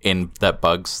reason in that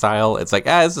Bugs style, it's like,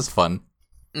 this is fun.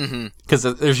 Mm-hmm. Because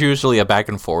there's usually a back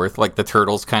and forth. Like, the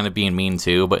turtle's kind of being mean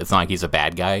too, but it's not like he's a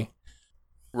bad guy.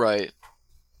 Right.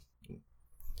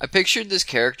 I pictured this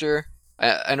character.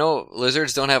 I know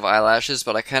lizards don't have eyelashes,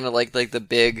 but I kind of like the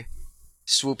big,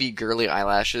 swoopy, girly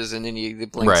eyelashes, and then you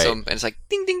blink some, and it's like,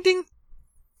 ding, ding, ding.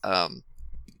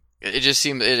 It just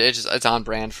seems, it's on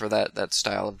brand for that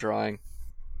style of drawing.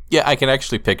 Yeah, I can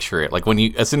actually picture it. Like,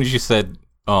 as soon as you said,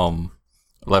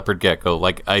 leopard gecko,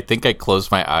 like, I think I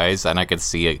closed my eyes and I could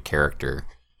see a character.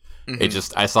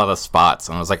 Mm-hmm. I saw the spots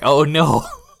and I was like, oh no.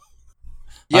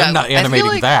 Yeah, I'm not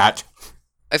animating that.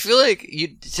 I feel like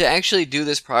to actually do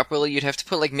this properly, you'd have to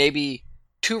put like maybe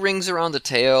 2 rings around the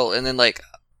tail and then like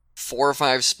 4 or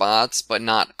 5 spots, but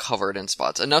not covered in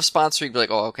spots. Enough spots where you'd be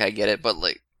like, oh, okay, I get it, but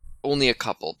like only a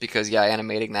couple, because hand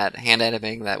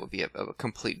animating that would be a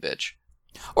complete bitch.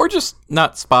 Or just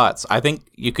not spots. I think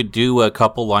you could do a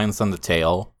couple lines on the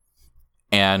tail,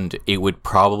 and it would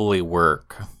probably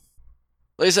work.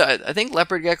 Like I said, I think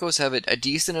leopard geckos have a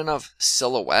decent enough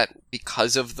silhouette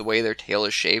because of the way their tail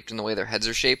is shaped and the way their heads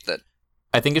are shaped that...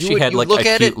 I think if she had like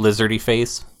a cute lizardy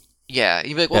face... Yeah,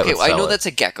 you'd be like, okay, well, I know that's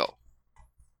a gecko.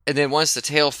 And then once the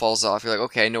tail falls off, you're like,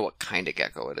 okay, I know what kind of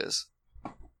gecko it is.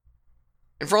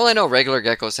 And for all I know, regular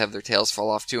geckos have their tails fall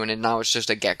off too, and then now it's just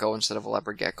a gecko instead of a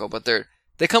leopard gecko. But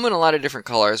they come in a lot of different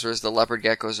colors, whereas the leopard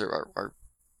geckos are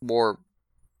more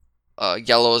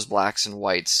yellows, blacks, and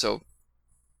whites, so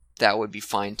that would be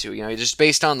fine too. Just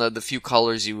based on the few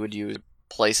colors you would use,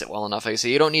 place it well enough. Like I say,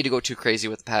 you don't need to go too crazy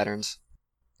with the patterns.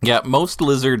 Yeah, most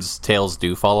lizards' tails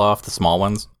do fall off, the small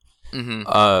ones.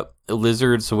 Mm-hmm.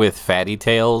 Lizards with fatty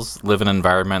tails live in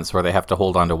environments where they have to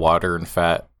hold on to water and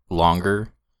fat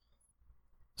longer.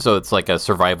 So it's like a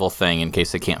survival thing in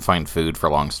case they can't find food for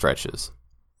long stretches.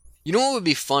 You know what would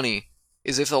be funny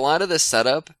is if a lot of the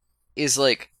setup is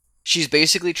like she's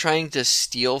basically trying to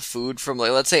steal food from,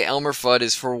 like, let's say Elmer Fudd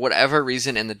is for whatever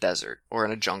reason in the desert or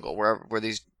in a jungle where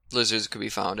these lizards could be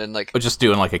found, and like, or just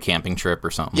doing like a camping trip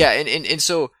or something. Yeah, and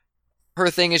so her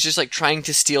thing is just like trying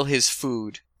to steal his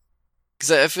food,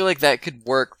 because I feel like that could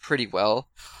work pretty well.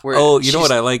 You know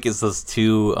what I like is those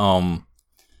two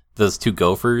those two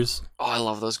gophers. Oh, I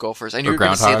love those gophers. I knew Or you were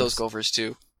going to say groundhogs. those gophers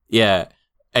too. Yeah,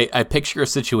 I picture a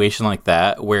situation like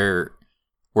that where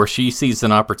she sees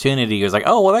an opportunity. It's like,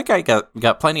 oh well, that guy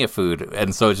got plenty of food,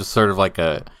 and so it's just sort of like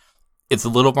it's a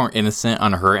little more innocent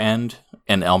on her end,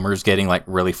 and Elmer's getting like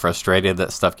really frustrated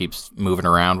that stuff keeps moving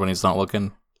around when he's not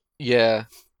looking, Yeah.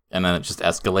 and then it just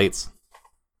escalates.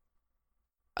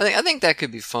 I think that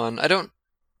could be fun.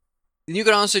 You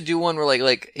could also do one where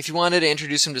like if you wanted to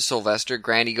introduce him to Sylvester,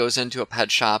 Granny goes into a pet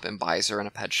shop and buys her in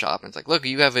a pet shop, and it's like, look,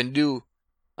 you have a new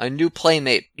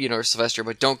playmate, Sylvester,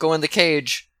 but don't go in the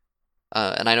cage.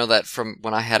 And I know that from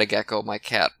when I had a gecko, my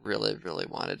cat really, really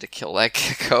wanted to kill that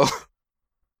gecko.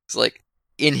 It's like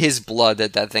in his blood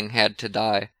that thing had to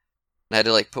die. And I had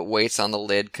to like put weights on the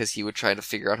lid because he would try to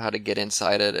figure out how to get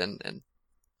inside it. And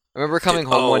I remember coming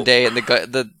home one day and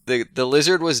the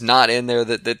lizard was not in there.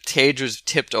 The cage was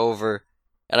tipped over,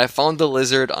 and I found the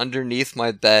lizard underneath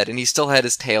my bed, and he still had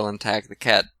his tail intact. The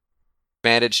cat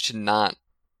managed to not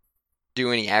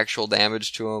do any actual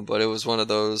damage to him, but it was one of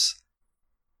those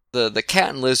the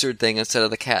cat and lizard thing instead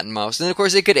of the cat and mouse. And then of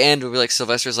course it could end with like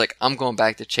Sylvester's like, I'm going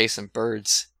back to chasing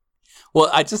birds. Well,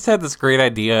 I just had this great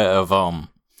idea of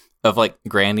like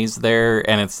Granny's there,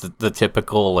 and it's the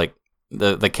typical like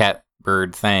the cat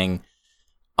bird thing,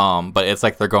 but it's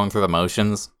like they're going through the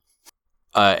motions,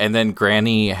 and then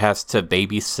Granny has to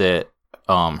babysit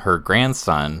her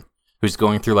grandson who's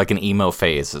going through like an emo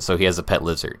phase, so he has a pet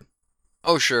lizard.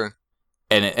 Oh sure.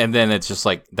 And then it's just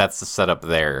like that's the setup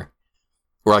there,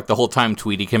 where like the whole time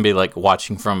Tweety can be like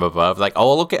watching from above, like,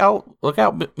 oh look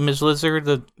out, Ms. Lizard,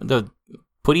 the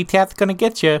putty tat's gonna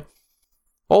get you.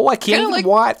 Oh, I can't even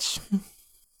watch.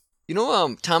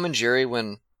 Tom and Jerry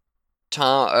when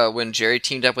Jerry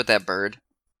teamed up with that bird,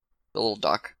 the little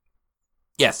duck.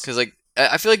 Yes, because like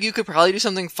I feel like you could probably do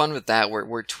something fun with that,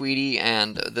 where Tweety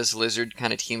and this lizard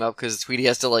kind of team up, because Tweety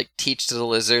has to like teach to the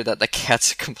lizard that the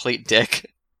cat's a complete dick.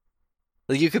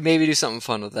 Like you could maybe do something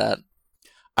fun with that.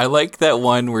 I like that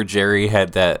one where Jerry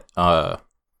had that.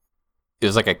 It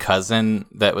was like a cousin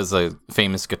that was a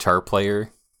famous guitar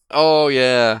player. Oh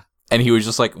yeah. And he would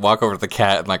just like walk over to the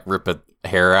cat and like rip a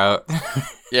hair out.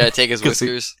 Yeah, take his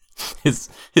whiskers. His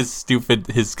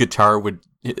guitar would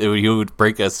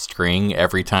break a string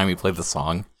every time he played the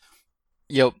song.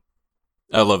 Yep.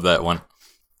 I love that one.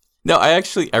 No, I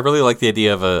really like the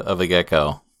idea of a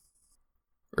gecko.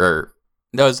 Or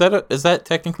no, is that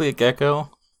technically a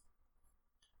gecko?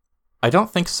 I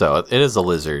don't think so. It is a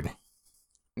lizard.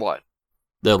 What?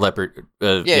 The leopard.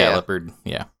 Yeah, leopard.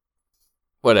 Yeah.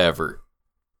 Whatever.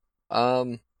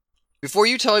 Before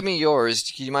you tell me yours,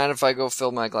 do you mind if I go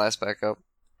fill my glass back up?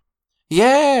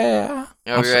 Yeah.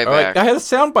 I'll be right back. I had a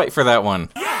soundbite for that one.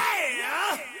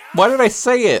 Yeah! Why did I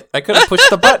say it? I could have pushed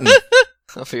the button.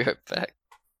 I'll be right back.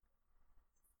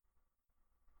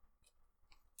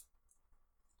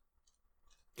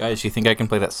 Guys, you think I can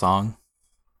play that song?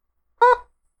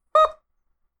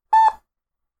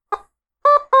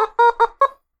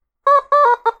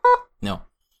 No.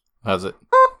 How's it?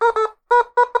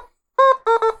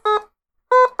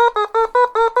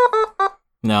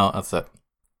 No, that's it.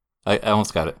 I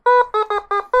almost got it.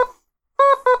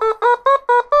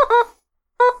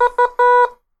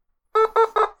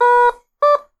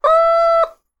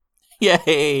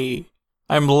 Yay!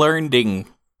 I'm learning.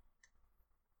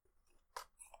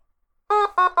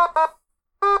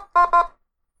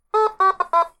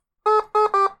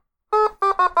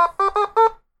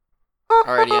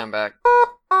 Alrighty, I'm back.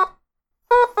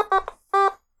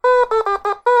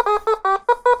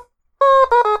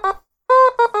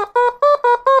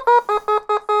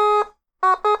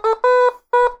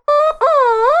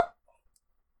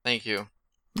 Thank you.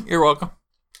 You're welcome.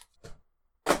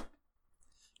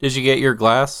 Did you get your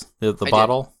glass? The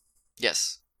bottle?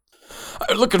 Yes.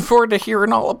 I'm looking forward to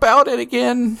hearing all about it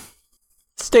again.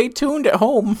 Stay tuned at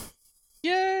home.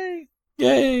 Yay!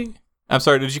 Yay! I'm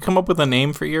sorry, did you come up with a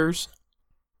name for yours?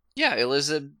 Yeah, a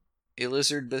lizard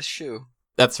with shoe.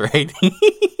 That's right.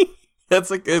 That's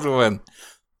a good one.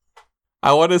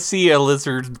 I want to see a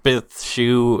Elizabeth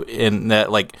shoe in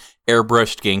that like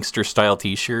airbrushed gangster style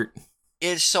t-shirt.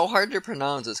 It's so hard to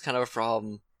pronounce. It's kind of a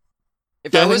problem.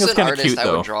 If Yeah, I I think was that's an kinda artist, cute, I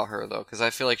though. would draw her, though, because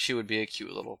I feel like she would be a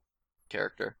cute little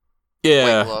character.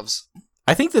 Yeah. White gloves.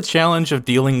 I think the challenge of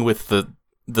dealing with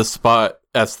the spot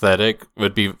aesthetic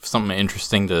would be something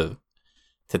interesting to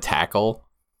tackle.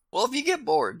 Well, if you get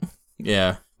bored.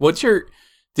 Yeah. What's your...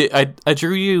 I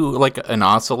drew you like an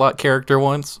ocelot character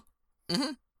once.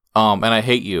 Mhm. And I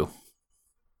hate you.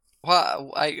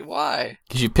 Why?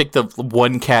 Because you picked the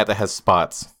one cat that has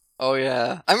spots. Oh,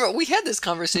 yeah. I remember we had this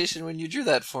conversation when you drew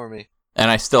that for me. And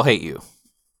I still hate you.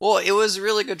 Well, it was a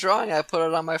really good drawing. I put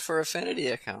it on my Fur Affinity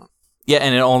account. Yeah,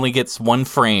 and it only gets one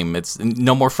frame. It's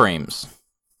no more frames.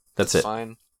 That's it.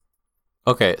 Fine.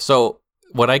 Okay, so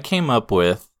what I came up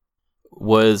with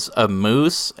was a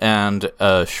moose and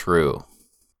a shrew.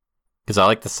 Because I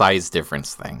like the size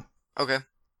difference thing. Okay.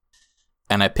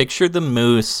 And I pictured the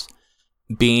moose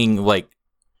being, like,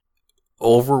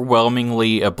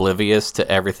 overwhelmingly oblivious to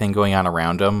everything going on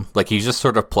around him. Like, he's just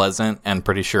sort of pleasant and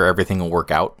pretty sure everything will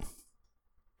work out.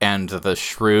 And the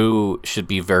shrew should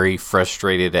be very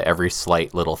frustrated at every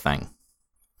slight little thing.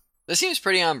 This seems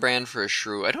pretty on brand for a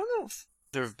shrew. I don't know if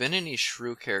there have been any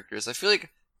shrew characters. I feel like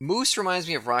Moose reminds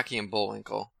me of Rocky and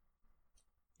Bullwinkle.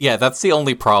 Yeah, that's the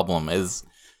only problem, is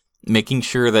making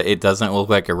sure that it doesn't look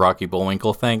like a Rocky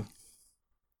Bullwinkle thing.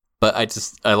 But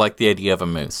I like the idea of a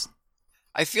moose.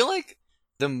 I feel like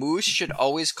the moose should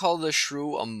always call the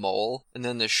shrew a mole, and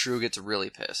then the shrew gets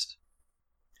really pissed.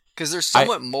 Because they're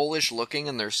somewhat mole-ish looking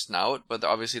in their snout, but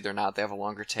obviously they're not. They have a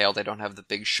longer tail. They don't have the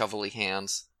big shovelly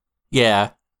hands.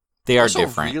 Yeah, they are Also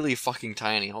different. really fucking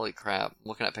tiny. Holy crap. I'm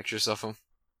looking at pictures of them.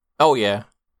 Oh, yeah.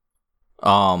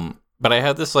 But I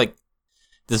had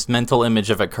this mental image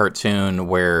of a cartoon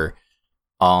where,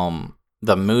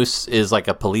 the moose is like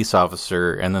a police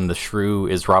officer, and then the shrew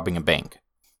is robbing a bank.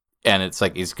 And it's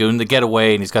like he's going to get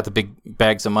away, and he's got the big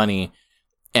bags of money,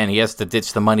 and he has to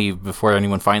ditch the money before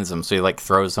anyone finds him. So he, like,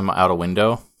 throws them out a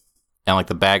window, and, like,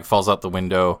 the bag falls out the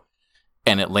window,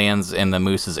 and it lands in the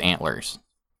moose's antlers.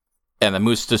 And the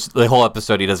moose the whole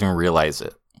episode, he doesn't even realize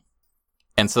it.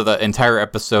 And so the entire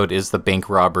episode is the bank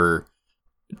robber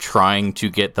trying to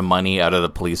get the money out of the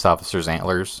police officer's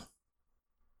antlers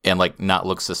and, like, not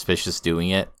look suspicious doing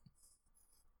it.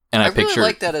 And I really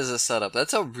like that as a setup.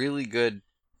 That's a really good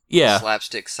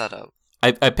slapstick setup.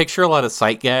 I picture a lot of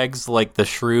sight gags, like the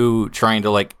shrew trying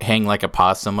to, like, hang like a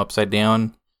possum upside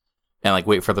down and, like,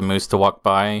 wait for the moose to walk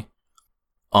by.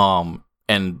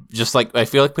 And just, like, I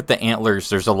feel like with the antlers,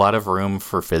 there's a lot of room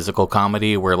for physical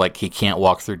comedy where, like, he can't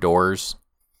walk through doors.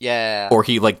 Yeah. Or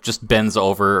he, like, just bends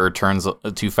over or turns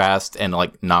too fast and,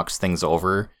 like, knocks things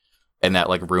over. And that,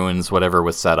 like, ruins whatever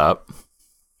was set up.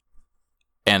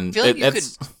 And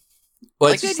that's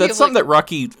something that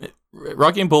Rocky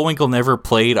and Bullwinkle never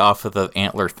played off of the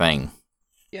antler thing.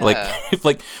 Yeah.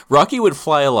 Like Rocky would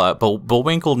fly a lot, but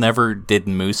Bullwinkle never did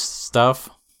moose stuff.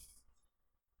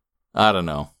 I don't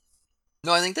know.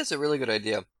 No, I think that's a really good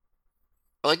idea.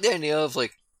 I like the idea of,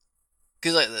 like,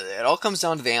 because, like, it all comes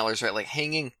down to the antlers, right? Like,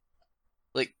 hanging,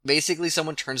 like, basically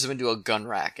someone turns them into a gun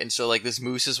rack, and so, like, this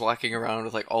moose is walking around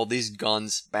with, like, all these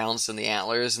guns balanced in the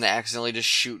antlers, and they accidentally just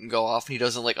shoot and go off, and he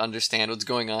doesn't, like, understand what's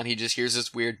going on. He just hears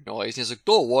this weird noise, and he's like,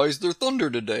 "Oh, why is there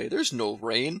thunder today? There's no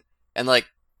rain." And, like,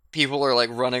 people are, like,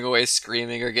 running away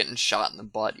screaming or getting shot in the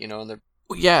butt, you know, and they're...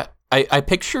 Yeah, I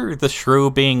picture the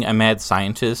shrew being a mad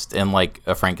scientist in, like,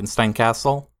 a Frankenstein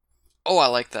castle. Oh, I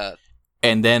like that.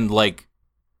 And then, like,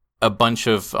 a bunch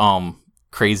of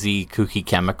crazy kooky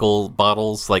chemical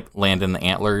bottles, like, land in the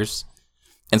antlers.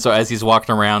 And so as he's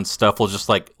walking around, stuff will just,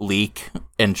 like, leak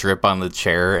and drip on the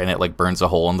chair, and it, like, burns a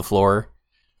hole in the floor.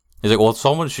 He's like, well,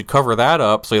 someone should cover that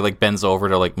up. So he, like, bends over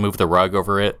to, like, move the rug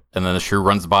over it, and then the shrew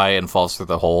runs by and falls through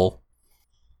the hole.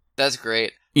 That's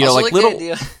great. You know, like little... the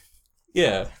idea...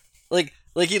 Yeah.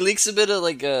 Like he leaks a bit of,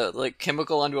 like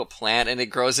chemical onto a plant, and it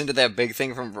grows into that big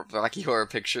thing from Rocky Horror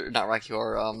Picture... Not Rocky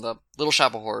Horror, the Little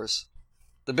Shop of Horrors.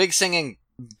 The big singing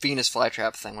Venus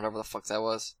flytrap thing, whatever the fuck that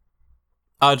was.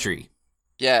 Audrey.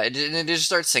 Yeah, it just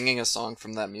starts singing a song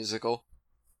from that musical.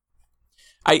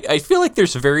 I feel like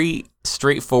there's very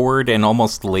straightforward and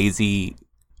almost lazy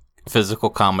physical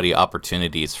comedy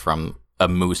opportunities from a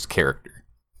moose character.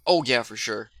 Oh, yeah, for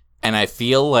sure. And I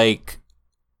feel like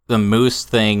the moose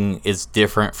thing is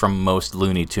different from most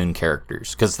Looney Tune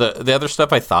characters. Because the other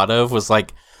stuff I thought of was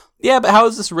like, yeah, but how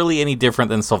is this really any different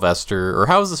than Sylvester? Or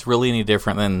how is this really any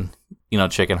different than, you know,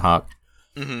 Chicken Hawk?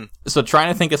 Mm-hmm. So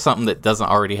trying to think of something that doesn't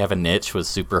already have a niche was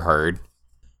super hard.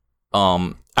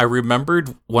 I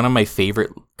remembered one of my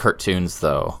favorite cartoons,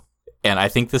 though. And I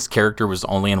think this character was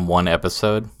only in one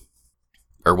episode.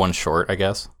 Or one short, I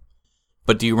guess.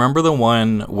 But do you remember the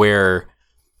one where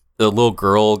the little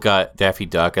girl got Daffy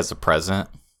Duck as a present?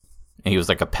 And he was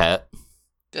like a pet?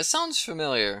 That sounds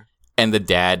familiar. And the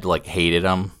dad, like, hated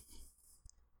him.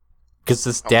 Because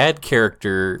this dad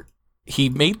character, he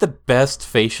made the best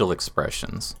facial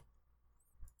expressions.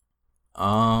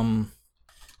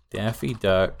 Daffy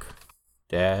Duck,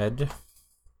 dad.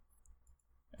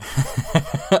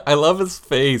 I love his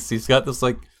face. He's got this,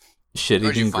 like,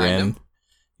 shit-eating grin.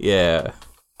 Yeah.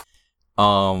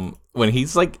 When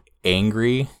he's, like,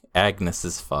 angry,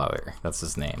 Agnes's father. That's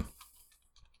his name.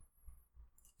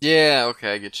 Yeah,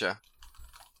 okay, I getcha.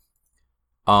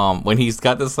 When he's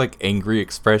got this like angry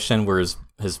expression where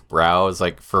his brow is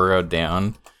like furrowed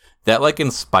down, that like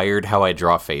inspired how I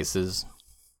draw faces.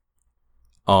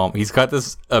 He's got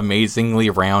this amazingly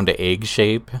round egg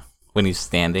shape when he's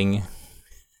standing.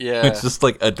 Yeah. It's just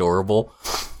like adorable.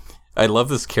 I love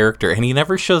this character, and he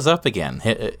never shows up again.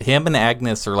 Him and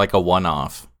Agnes are like a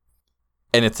one-off.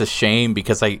 And it's a shame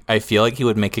because I feel like he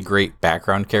would make a great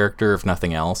background character if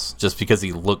nothing else, just because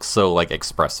he looks so like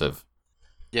expressive.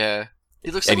 Yeah.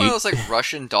 He looks like one of those like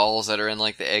Russian dolls that are in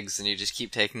like the eggs and you just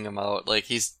keep taking them out. Like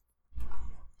he's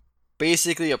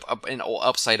basically an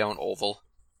upside down oval.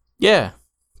 Yeah.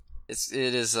 It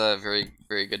is a very,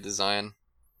 very good design.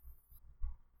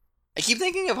 I keep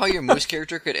thinking of how your moose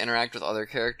character could interact with other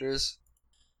characters.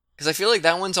 Because I feel like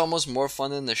that one's almost more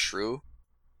fun than the shrew.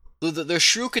 The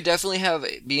shrew could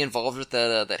definitely be involved with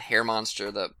that hair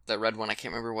monster, the red one. I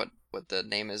can't remember what the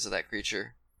name is of that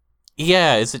creature.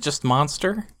 Yeah, is it just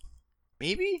monster?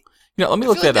 Maybe? Let me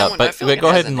look that up. But go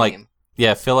ahead and name.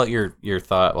 fill out your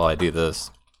thought while I do this.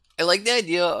 I like the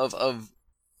idea of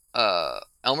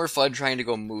Elmer Fudd trying to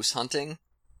go moose hunting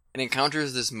and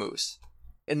encounters this moose.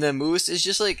 And the moose is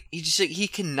he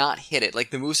cannot hit it. Like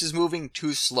the moose is moving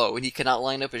too slow and he cannot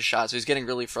line up his shot, so he's getting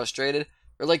really frustrated.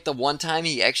 Or like the one time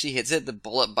he actually hits it, the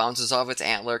bullet bounces off its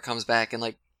antler, comes back and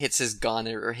like hits his gun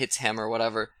or hits him or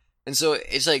whatever. And so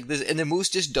it's like this, and the moose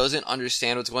just doesn't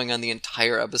understand what's going on the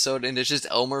entire episode, and it's just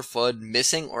Elmer Fudd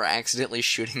missing or accidentally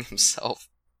shooting himself.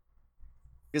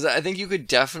 Because I think you could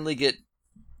definitely get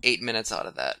 8 minutes out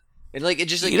of that. And like it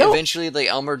just like eventually like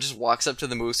Elmer just walks up to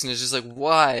the moose and is just like,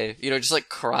 why? Just like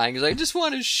crying. He's like, I just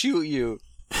want to shoot you.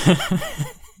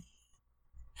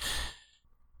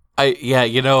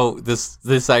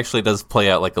 This actually does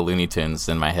play out like a Looney Tunes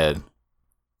in my head.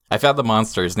 I found the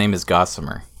monster. His name is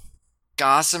Gossamer.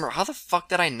 Gossamer? How the fuck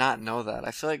did I not know that?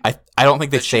 I feel like I don't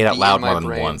think they say it out loud more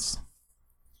than once.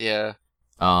 Yeah.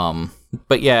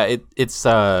 But yeah, it's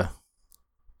I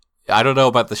don't know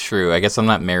about the shrew. I guess I'm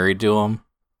not married to him.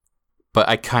 But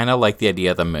I kind of like the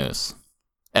idea of the moose.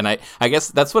 And I guess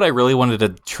that's what I really wanted to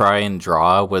try and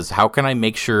draw was how can I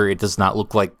make sure it does not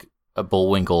look like a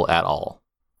Bullwinkle at all?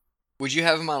 Would you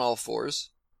have him on all fours?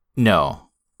 No.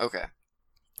 Okay.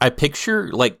 I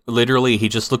picture, like, literally he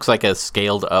just looks like a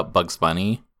scaled up Bugs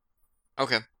Bunny.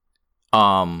 Okay.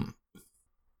 I'm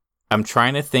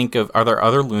trying to think of, are there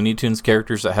other Looney Tunes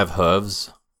characters that have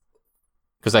hooves?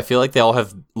 Because I feel like they all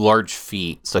have large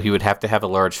feet, so he would have to have a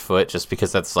large foot just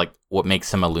because that's, like, what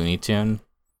makes him a Looney Tune.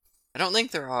 I don't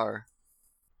think there are.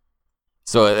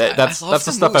 So that's the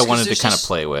stuff I wanted to kind of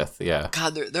play with, yeah.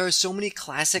 God, there are so many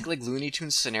classic, like, Looney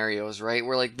Tunes scenarios, right?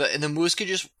 Where, like, the moose could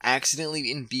just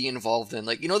accidentally be involved in,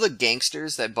 like, the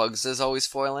gangsters that Bugs is always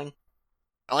foiling?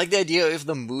 I like the idea if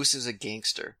the moose is a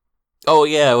gangster. Oh,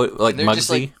 yeah, like Muggsy? Just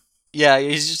like, yeah,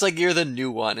 he's just like, you're the new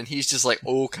one, and he's just like,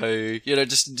 okay,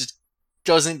 just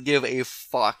doesn't give a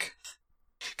fuck.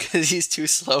 Because he's too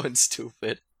slow and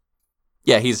stupid.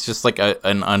 Yeah, he's just like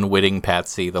an unwitting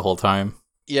patsy the whole time.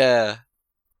 Yeah.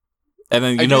 And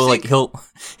then, like, he'll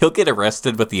get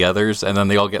arrested with the others, and then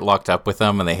they all get locked up with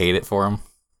him, and they hate it for him.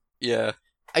 Yeah.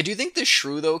 I do think the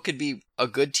shrew, though, could be a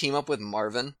good team-up with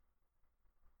Marvin.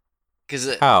 Because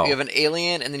you have an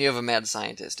alien, and then you have a mad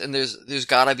scientist. And there's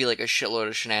gotta be, like, a shitload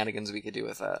of shenanigans we could do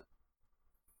with that.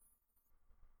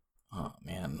 Oh,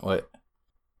 man, what?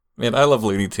 Man, I love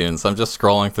Looney Tunes. I'm just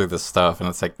scrolling through this stuff, and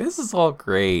it's like, this is all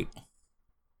great.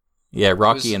 Yeah,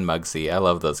 Rocky and Muggsy. I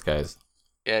love those guys.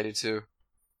 Yeah, I do, too.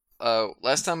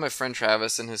 Last time my friend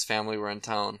Travis and his family were in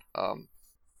town,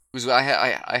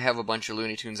 I have a bunch of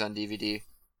Looney Tunes on DVD,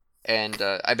 and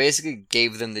I basically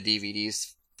gave them the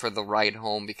DVDs for the ride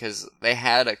home because they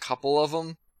had a couple of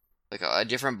them, like a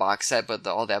different box set, but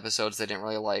all the episodes they didn't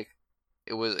really like.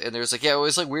 It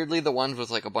was weirdly the ones with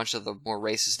like a bunch of the more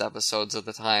racist episodes at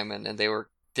the time, and they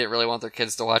didn't really want their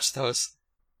kids to watch those.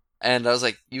 And I was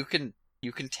like, you can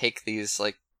take these,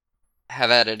 like, have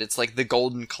at it. It's like the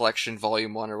Golden Collection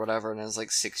Volume 1 or whatever, and it's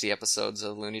like 60 episodes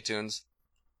of Looney Tunes.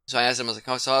 So I asked him, I was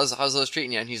like, so how's those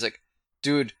treating you? And he's like,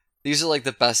 dude, these are like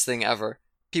the best thing ever.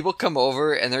 People come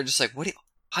over and they're just like,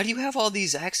 how do you have all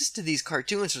these access to these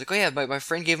cartoons? They're like, oh yeah, my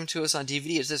friend gave them to us on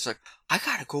DVD. It's this, like, I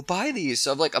gotta go buy these.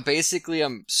 So I'm like,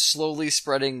 I'm slowly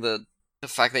spreading the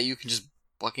fact that you can just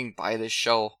fucking buy this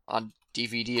show on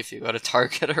DVD if you go to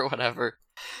Target or whatever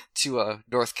to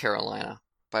North Carolina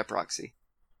by proxy.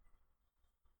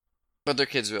 But their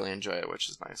kids really enjoy it, which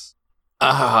is nice.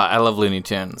 I love Looney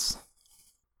Tunes.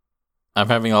 I'm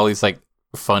having all these, like,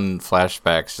 fun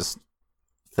flashbacks just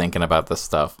thinking about this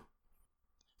stuff.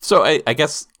 So I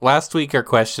guess last week our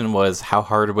question was, how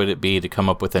hard would it be to come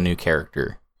up with a new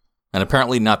character? And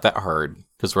apparently not that hard,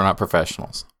 because we're not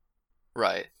professionals.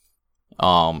 Right.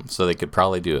 So they could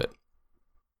probably do it.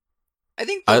 I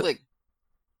think that, like,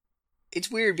 it's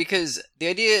weird because the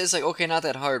idea is like, okay, not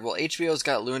that hard. Well, HBO's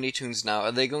got Looney Tunes now.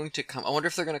 Are they going to come? I wonder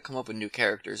if they're going to come up with new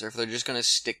characters, or if they're just going to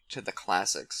stick to the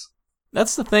classics.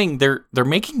 That's the thing. They're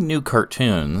making new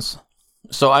cartoons,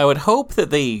 so I would hope that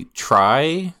they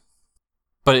try.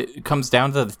 But it comes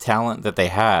down to the talent that they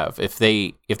have. If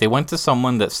they went to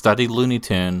someone that studied Looney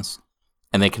Tunes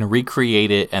and they can recreate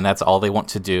it, and that's all they want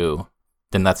to do,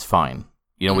 then that's fine.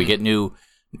 You know, we get new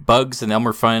Bugs and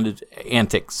Elmer Fudd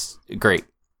antics. Great.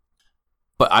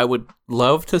 But I would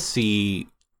love to see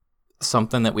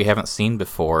something that we haven't seen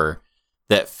before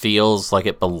that feels like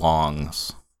it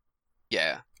belongs.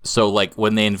 Yeah. So, like,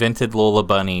 when they invented Lola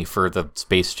Bunny for the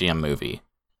Space Jam movie,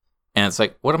 and it's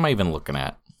like, what am I even looking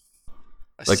at?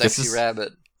 A Like, sexy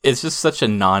rabbit. It's just such a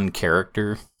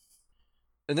non-character.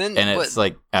 And then, it's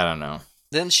like, I don't know.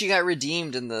 Then she got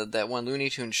redeemed in that one Looney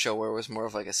Tunes show where it was more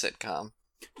of like a sitcom.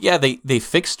 Yeah, they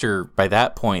fixed her by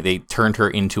that point. They turned her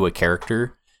into a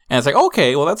character. And it's like,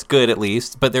 okay, well, that's good at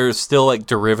least. But there's still, like,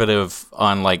 derivative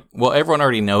on, like, well, everyone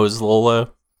already knows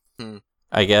Lola,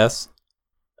 I guess.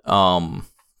 I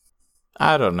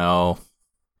don't know.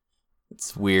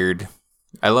 It's weird.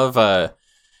 I love,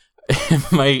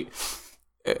 my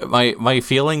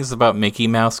feelings about Mickey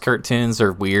Mouse cartoons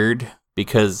are weird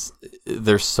because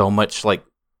there's so much, like,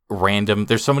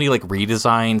 there's so many, like,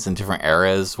 redesigns in different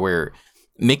eras where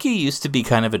Mickey used to be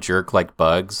kind of a jerk like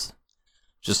Bugs.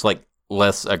 Just, like,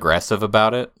 less aggressive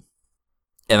about it.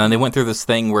 And then they went through this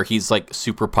thing where he's, like,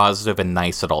 super positive and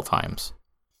nice at all times.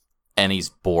 And he's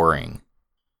boring.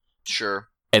 Sure.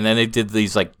 And then they did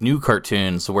these, like, new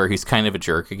cartoons where he's kind of a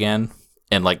jerk again.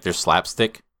 And, like, they're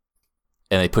slapstick.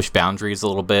 And they push boundaries a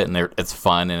little bit. And it's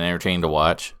fun and entertaining to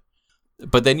watch.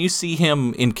 But then you see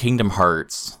him in Kingdom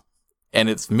Hearts. And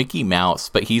it's Mickey Mouse.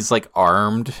 But he's, like,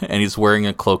 armed. And he's wearing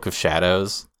a cloak of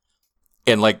shadows.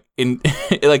 And, like, in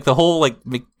like the whole, like,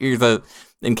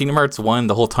 in Kingdom Hearts 1,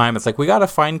 the whole time, it's like, we gotta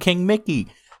find King Mickey.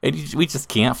 And we just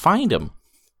can't find him.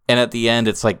 And at the end,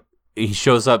 it's like, he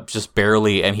shows up just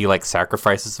barely, and he, like,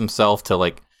 sacrifices himself to,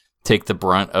 like, take the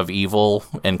brunt of evil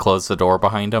and close the door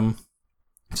behind him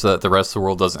so that the rest of the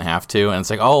world doesn't have to. And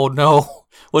it's like, oh, no,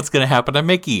 what's gonna happen to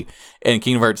Mickey? And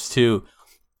Kingdom Hearts 2,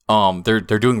 they're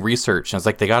doing research, and it's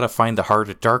like, they gotta find the heart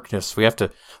of darkness. We have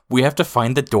to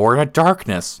find the door to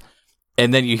darkness.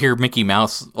 And then you hear Mickey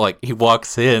Mouse, like, he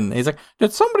walks in, and he's like,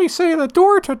 did somebody say the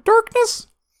door to darkness?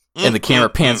 And the camera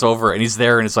pans over, and he's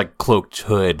there in his, like, cloaked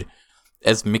hood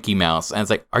as Mickey Mouse. And it's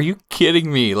like, are you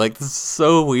kidding me? Like, this is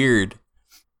so weird.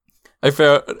 I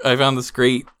found this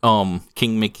great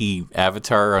King Mickey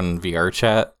avatar on VR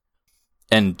chat,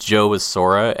 and Joe is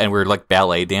Sora, and we're, like,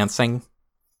 ballet dancing.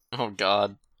 Oh,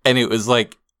 God. And it was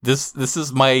like, this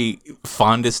is my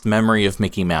fondest memory of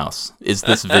Mickey Mouse, is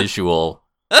this visual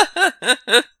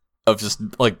of just,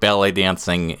 like, ballet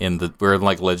dancing we're in,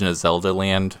 like, Legend of Zelda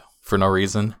land for no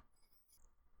reason.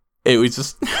 It was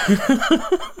just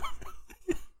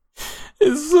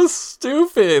it's so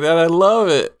stupid, and I love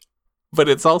it, but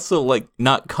it's also, like,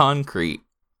 not concrete.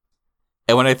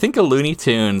 And when I think of Looney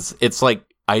Tunes, it's like,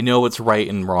 I know what's right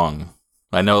and wrong.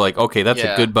 I know, like, okay, that's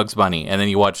a good Bugs Bunny, and then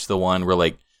you watch the one where,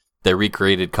 like, they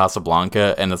recreated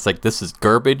Casablanca, and it's like, this is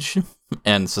garbage,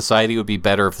 and society would be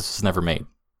better if this was never made.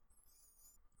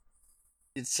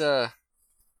 It's I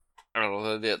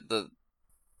don't know,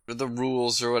 the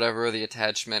rules or whatever, the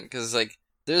attachment, because, like,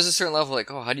 there's a certain level, like,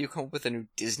 oh, how do you come up with a new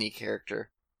Disney character?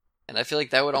 And I feel like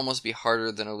that would almost be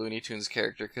harder than a Looney Tunes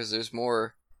character, because there's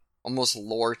more almost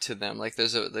lore to them. Like,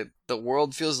 there's the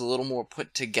world feels a little more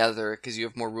put together because you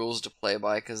have more rules to play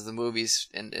by, because the movies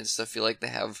and stuff feel like they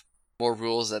have more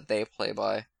rules that they play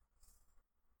by.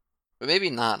 But maybe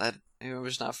not. I'm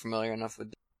just not familiar enough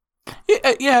with.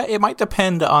 Yeah, it might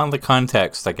depend on the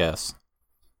context, I guess.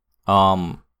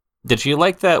 Did you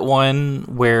like that one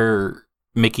where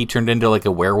Mickey turned into, like,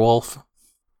 a werewolf?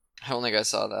 I don't think I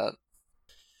saw that.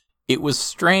 It was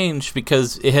strange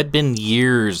because it had been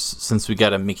years since we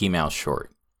got a Mickey Mouse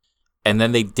short. And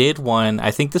then they did one,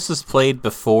 I think this was played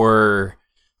before,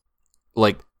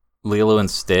 like, Lilo and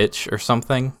Stitch or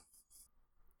something.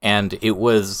 And it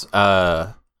was,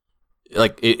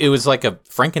 like, it was like a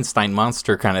Frankenstein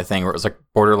monster kind of thing where it was, like,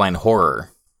 borderline horror.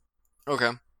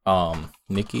 Okay.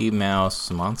 Mickey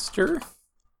Mouse monster?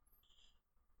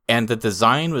 And the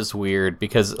design was weird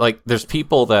because, like, there's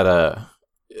people that,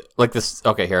 like this,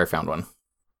 okay, here I found one.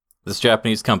 This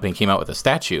Japanese company came out with a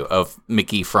statue of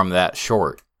Mickey from that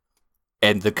short.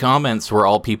 And the comments were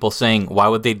all people saying, why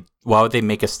would they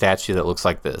make a statue that looks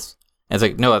like this? And it's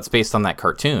like, no, that's based on that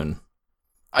cartoon.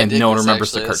 And no one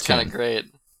remembers the cartoon. It's kind of great.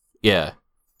 Yeah.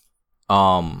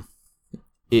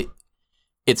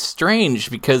 it's strange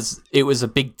because it was a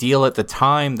big deal at the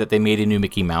time that they made a new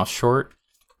Mickey Mouse short,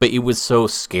 but it was so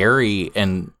scary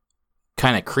and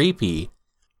kind of creepy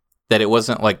that it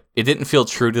wasn't like, it didn't feel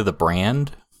true to the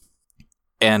brand.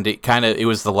 And it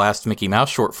was the last Mickey Mouse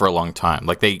short for a long time.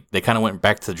 Like they kind of went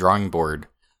back to the drawing board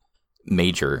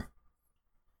major.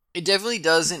 It definitely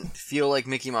doesn't feel like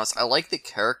Mickey Mouse. I like the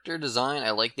character design.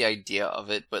 I like the idea of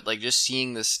it, but like just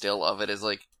seeing the still of it is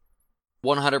like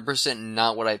 100%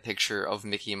 not what I picture of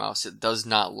Mickey Mouse. It does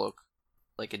not look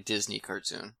like a Disney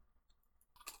cartoon.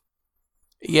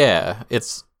 Yeah,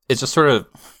 it's just sort of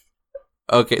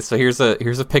okay. So here's a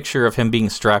picture of him being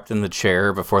strapped in the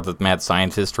chair before the mad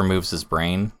scientist removes his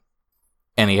brain,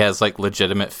 and he has like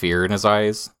legitimate fear in his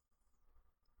eyes.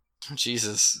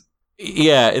 Jesus.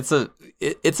 Yeah, it's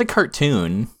a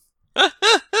cartoon,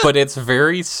 but it's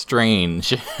very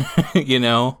strange, you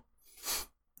know?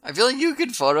 I feel like you could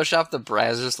Photoshop the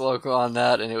Brazzers logo on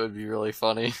that and it would be really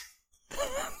funny.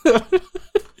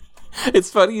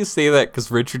 It's funny you say that because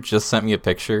Richard just sent me a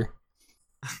picture.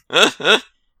 Let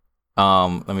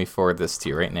me forward this to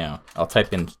you right now. I'll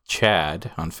type in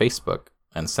Chad on Facebook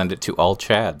and send it to all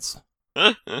Chads.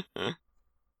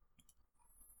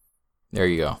 There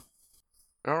you go.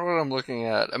 I don't know what I'm looking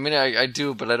at. I mean, I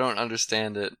do, but I don't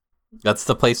understand it. That's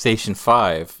the PlayStation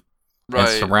 5. Right. And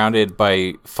it's surrounded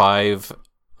by 5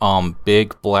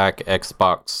 big black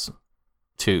Xbox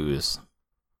 2s.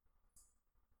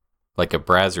 Like a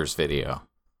Brazzers video.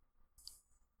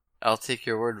 I'll take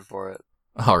your word for it.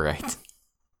 Alright.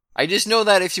 I just know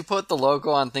that if you put the logo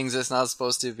on things it's not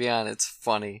supposed to be on, it's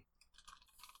funny.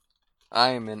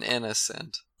 I am an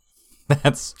innocent.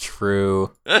 That's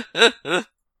true.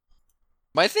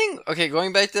 My thing, okay,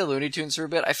 going back to the Looney Tunes for a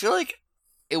bit, I feel like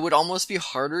it would almost be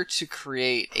harder to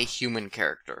create a human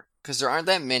character. Because there aren't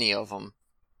that many of them.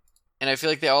 And I feel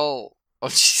like they all... Oh,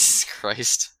 Jesus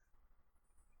Christ.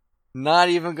 Not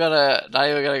even gonna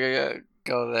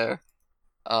go there.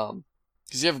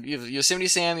 Because you have Yosemite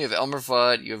Sam, you have Elmer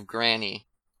Fudd, you have Granny.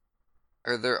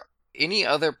 Are there any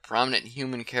other prominent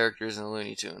human characters in the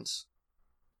Looney Tunes?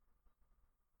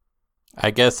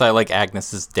 I guess I like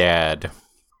Agnes's dad.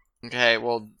 Okay,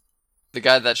 well, the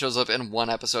guy that shows up in one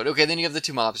episode. Okay, then you have the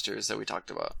 2 mobsters that we talked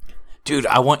about. Dude,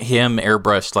 I want him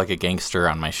airbrushed like a gangster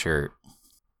on my shirt.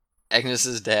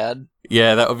 Agnes's dad?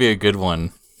 Yeah, that would be a good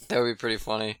one. That would be pretty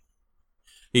funny.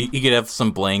 He could have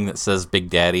some bling that says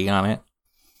Big Daddy on it.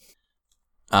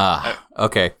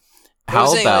 Okay.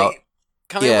 How about... Like,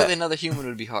 coming up with another human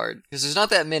would be hard. Because there's not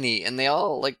that many, and they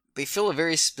all, like, they fill a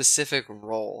very specific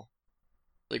role.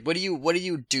 Like, what do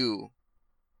you do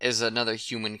as another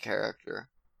human character?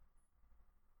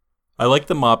 I like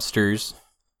the mobsters.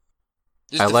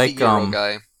 Just I the like Figaro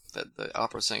guy, the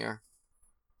opera singer.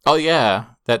 Oh yeah,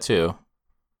 that too.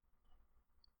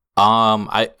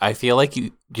 I feel like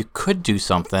you could do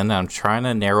something. I'm trying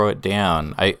to narrow it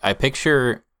down. I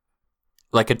picture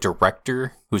like a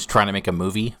director who's trying to make a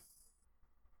movie. You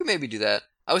could maybe do that.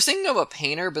 I was thinking of a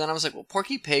painter, but then I was like, well,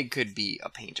 Porky Pig could be a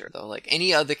painter though. Like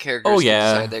any other characters,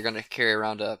 decide they're gonna carry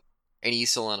around an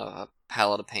easel and a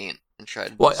palette of paint and try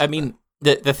to. Well, I mean,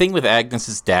 the thing with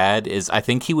Agnes's dad is I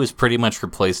think he was pretty much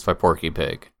replaced by Porky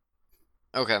Pig.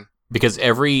 Okay. Because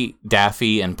every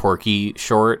Daffy and Porky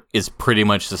short is pretty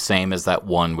much the same as that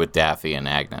one with Daffy and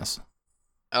Agnes.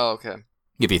 Oh, okay.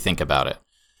 If you think about it.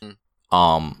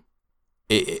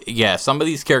 Yeah, some of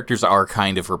these characters are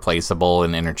kind of replaceable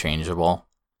and interchangeable.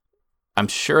 I'm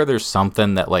sure there's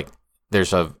something that, like,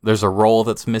 there's a role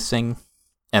that's missing,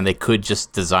 and they could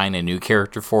just design a new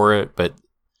character for it, but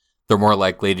they're more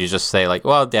likely to just say, like,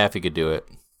 well, Daffy could do it.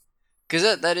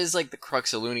 Because that is, like, the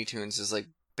crux of Looney Tunes, is, like,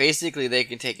 basically they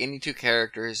can take any 2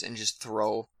 characters and just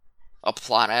throw a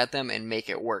plot at them and make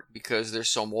it work, because they're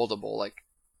so moldable. Like,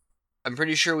 I'm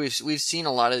pretty sure we've seen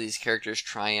a lot of these characters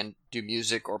try and do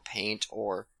music or paint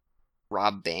or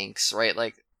rob banks, right?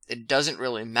 Like, it doesn't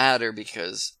really matter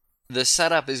because the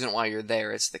setup isn't why you're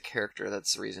there, it's the character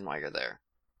that's the reason why you're there.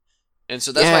 And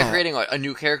so that's why creating a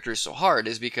new character is so hard,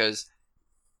 is because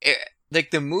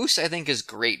like the Moose, I think, is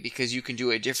great because you can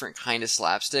do a different kind of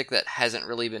slapstick that hasn't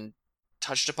really been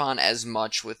touched upon as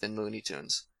much within Looney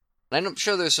Tunes. And I'm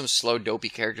sure there's some slow, dopey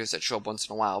characters that show up once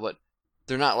in a while, but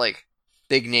they're not like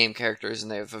big name characters and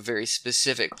they have a very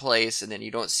specific place and then you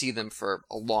don't see them for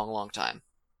a long, long time.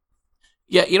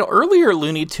 Yeah, earlier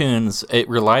Looney Tunes, it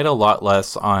relied a lot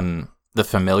less on the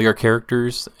familiar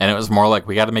characters, and it was more like,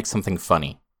 we got to make something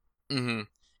funny. Mm-hmm.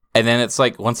 And then it's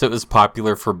like, once it was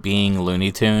popular for being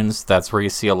Looney Tunes, that's where you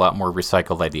see a lot more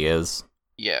recycled ideas.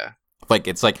 Yeah. Like,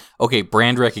 it's like, okay,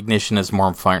 brand recognition is more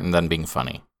important than being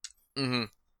funny. Mm-hmm.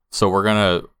 So we're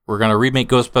gonna remake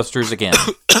Ghostbusters again.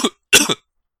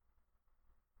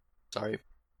 Sorry.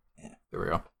 There we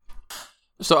go.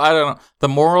 So I don't know. The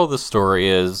moral of the story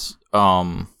is,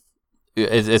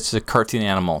 it's a cartoon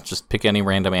animal. Just pick any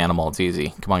random animal. It's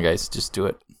easy. Come on, guys, just do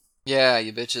it. Yeah,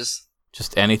 you bitches.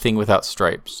 Just anything without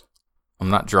stripes. I'm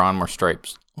not drawing more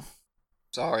stripes.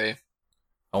 Sorry.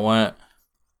 I want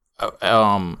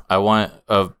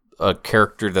a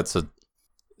character that's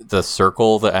the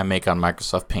circle that I make on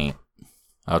Microsoft Paint.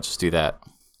 I'll just do that.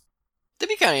 That'd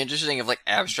be kind of interesting if, like,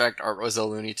 abstract art was a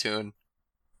Looney Tune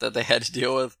that they had to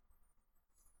deal with.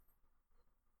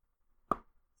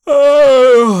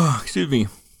 Oh, excuse me.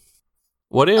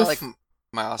 What if? I like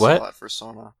my Ocelot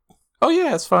persona. Oh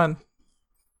yeah, it's fun.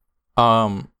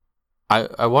 I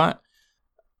want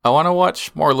to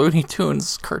watch more Looney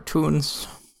Tunes cartoons.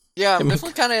 Yeah, I'm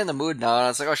definitely kind of in the mood now, and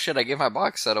it's like, oh shit, I gave my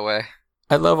box set away.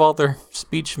 I love all their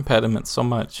speech impediments so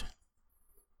much.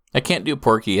 I can't do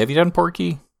Porky. Have you done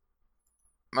Porky?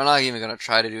 I'm not even gonna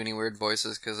try to do any weird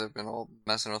voices because I've been all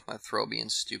messing with my throat being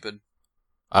stupid.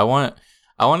 I want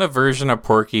a version of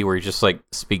Porky where he just like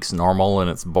speaks normal and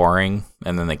it's boring,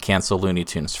 and then they cancel Looney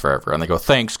Tunes forever, and they go,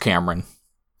 "Thanks, Cameron."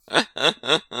 I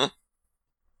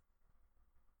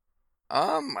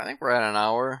think we're at an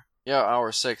hour. Yeah,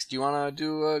 hour 6. Do you want to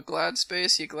do a glad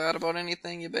space? You glad about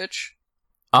anything, you bitch?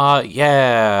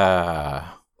 Yeah.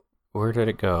 Where did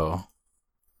it go?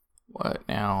 What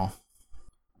now?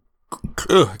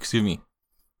 Ugh, excuse me.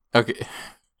 Okay.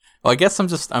 Well, I guess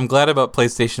I'm glad about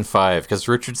PlayStation 5 because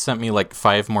Richard sent me like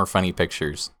 5 more funny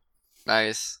pictures.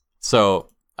 Nice. So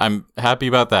I'm happy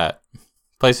about that.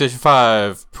 PlayStation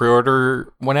 5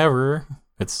 pre-order whenever.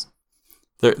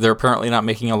 They're apparently not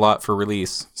making a lot for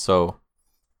release, so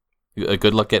a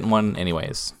good luck getting one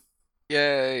anyways.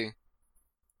 Yay.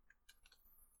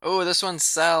 Oh, this one's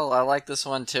Cell. I like this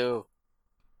one too.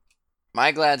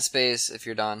 My glad space if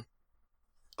you're done.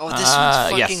 Oh, this one's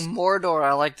fucking yes. Mordor.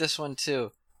 I like this one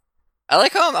too. I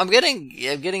like how I'm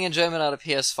getting enjoyment out of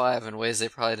PS5 in ways they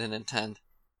probably didn't intend.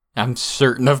 I'm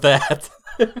certain of that.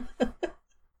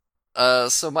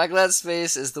 So my glad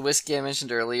space is the whiskey I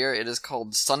mentioned earlier. It is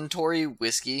called Suntory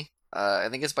Whiskey. I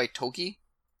think it's by Toki.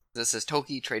 This is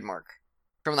Toki trademark.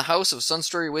 From the house of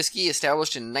Suntory Whiskey,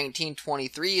 established in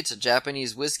 1923. It's a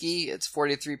Japanese whiskey. It's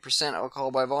 43%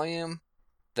 alcohol by volume.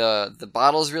 The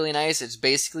bottle's really nice. It's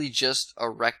basically just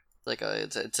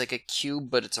it's like a cube,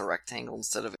 but it's a rectangle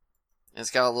instead of.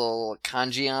 It's got a little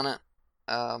kanji on it.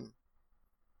 A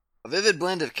vivid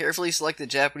blend of carefully selected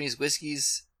Japanese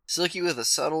whiskeys, silky with a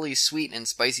subtly sweet and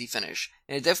spicy finish.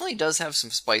 And it definitely does have some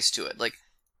spice to it. Like,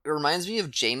 it reminds me of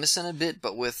Jameson a bit,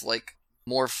 but with, like,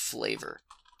 more flavor.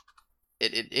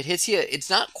 It hits you. It's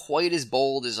not quite as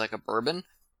bold as, like, a bourbon,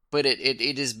 but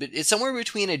it's somewhere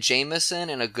between a Jameson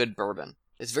and a good bourbon.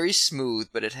 It's very smooth,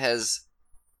 but it has.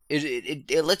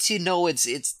 It lets you know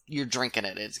it's you're drinking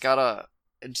it.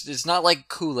 It's not like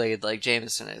Kool-Aid like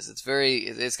Jameson is.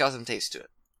 It's got some taste to it.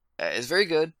 It's very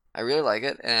good. I really like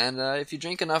it, and if you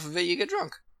drink enough of it, you get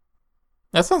drunk.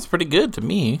 That sounds pretty good to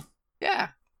me. Yeah.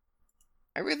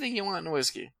 Everything you want in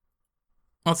whiskey.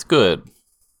 That's good.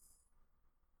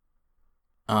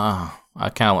 I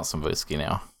kind of want some whiskey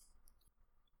now.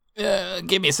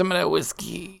 Give me some of that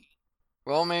whiskey.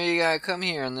 Well, maybe you gotta come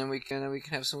here, and then we can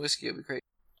have some whiskey. It'll be great.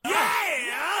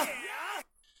 Yeah!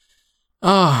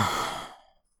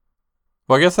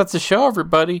 Well, I guess that's the show,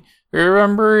 everybody.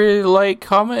 Remember to like,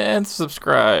 comment, and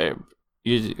subscribe.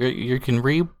 You can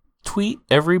retweet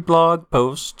every blog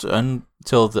post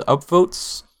until the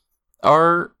upvotes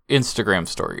are Instagram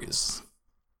stories.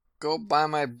 Go buy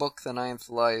my book, The Ninth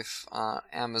Life, on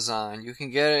Amazon. You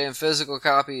can get it in physical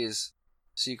copies,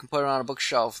 so you can put it on a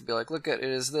bookshelf and be like, look at it,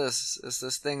 it's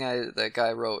this thing that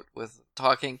guy wrote with a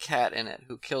talking cat in it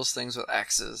who kills things with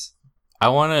axes. I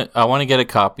wanna get a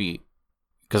copy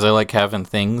because I like having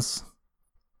things,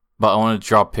 but I want to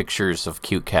draw pictures of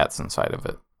cute cats inside of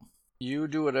it. You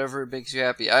do whatever makes you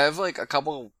happy. I have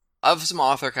some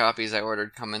author copies I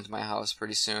ordered come into my house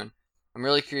pretty soon. I'm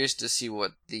really curious to see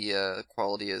what the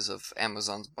quality is of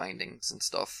Amazon's bindings and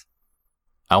stuff.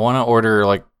 I want to order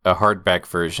like a hardback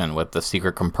version with the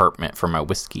secret compartment for my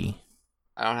whiskey.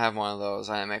 I don't have one of those.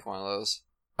 I didn't make one of those.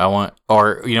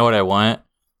 Or you know what I want?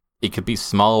 It could be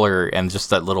smaller and just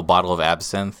that little bottle of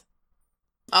absinthe.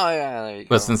 Oh yeah, there you go.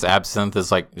 But since absinthe is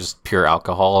like just pure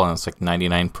alcohol and it's like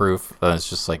 99 proof, then it's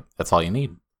just like that's all you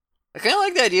need. I kind of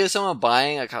like the idea of someone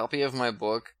buying a copy of my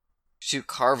book to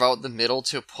carve out the middle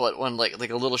to put one like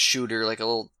a little shooter, like a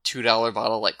little $2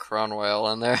 bottle like Crown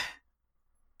Royal in there.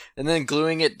 And then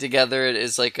gluing it together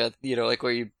is like like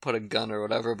where you put a gun or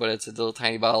whatever, but it's a little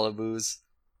tiny bottle of booze.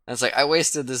 And it's like, I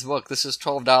wasted this book. This was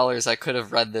 $12. I could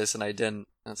have read this and I didn't.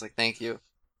 And it's like, thank you.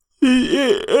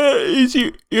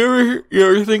 You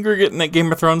ever think we're getting that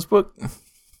Game of Thrones book?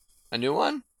 A new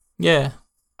one? Yeah.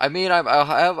 I mean,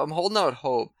 I'm holding out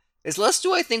hope. It's less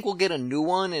do I think we'll get a new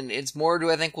one, and it's more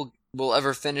do I think we'll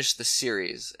ever finish the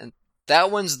series. And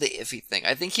that one's the iffy thing.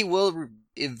 I think he will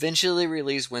eventually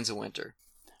release Winds of Winter.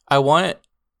 I want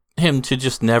him to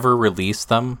just never release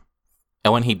them.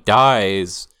 And when he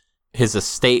dies, his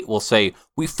estate will say,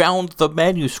 "We found the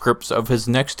manuscripts of his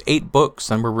next 8 books,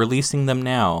 and we're releasing them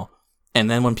now." And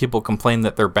then when people complain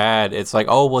that they're bad, it's like,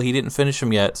 "Oh, well, he didn't finish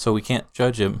them yet, so we can't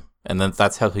judge him." And then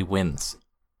that's how he wins.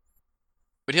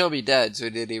 But he'll be dead, so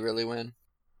did he really win?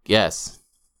 Yes.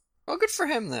 Well, good for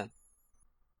him then.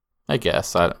 I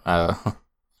guess.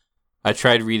 I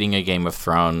tried reading a Game of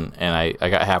Thrones, and I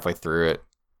got halfway through it,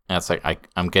 and it's like,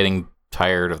 I'm getting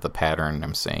tired of the pattern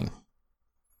I'm seeing.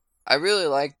 I really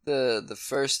like the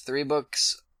first 3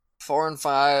 books. 4 and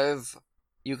 5,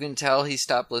 you can tell he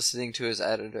stopped listening to his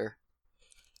editor.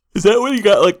 Is that when he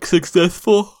got,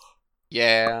 successful?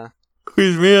 Yeah.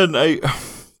 Because, man,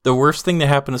 the worst thing that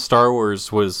happened to Star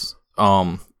Wars was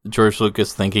George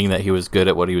Lucas thinking that he was good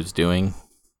at what he was doing.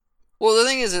 Well, the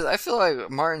thing is I feel like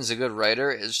Martin's a good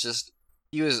writer. It's just,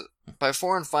 by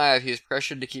 4 and 5, he was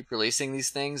pressured to keep releasing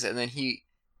these things, and then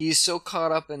he's so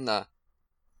caught up in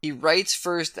he writes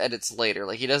first, edits later.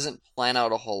 Like, he doesn't plan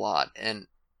out a whole lot, and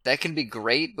that can be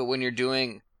great, but when you're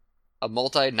doing a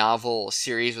multi-novel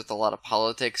series with a lot of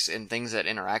politics and things that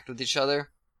interact with each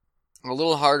other, a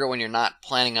little harder when you're not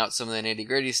planning out some of the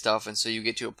nitty-gritty stuff, and so you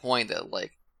get to a point that,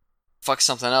 fucks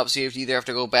something up, so you either have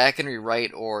to go back and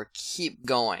rewrite or keep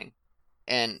going.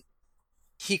 And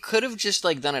he could have just,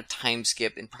 done a time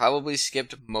skip and probably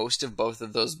skipped most of both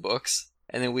of those books,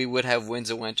 and then we would have Winds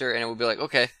of Winter, and it would be like,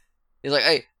 okay. He's like,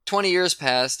 hey, 20 years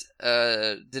passed,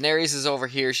 Daenerys is over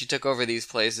here, she took over these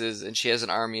places, and she has an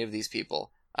army of these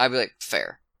people. I'd be like,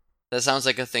 fair. That sounds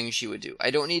like a thing she would do. I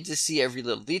don't need to see every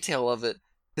little detail of it,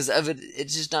 because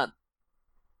it's just not...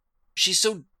 She's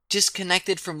so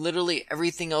disconnected from literally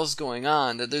everything else going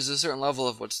on that there's a certain level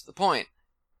of what's the point.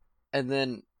 And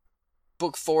then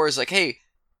book 4 is like, hey,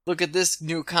 look at this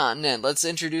new continent. Let's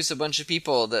introduce a bunch of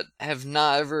people that have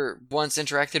not ever once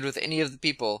interacted with any of the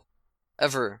people.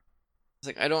 Ever. It's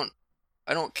like, I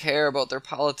don't care about their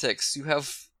politics. You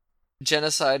have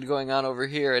genocide going on over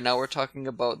here, and now we're talking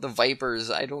about the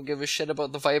Vipers. I don't give a shit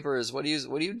about the Vipers. What are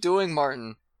you doing,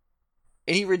 Martin?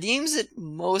 And he redeems it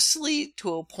mostly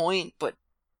to a point, but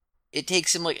it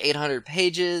takes him 800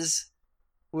 pages,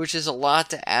 which is a lot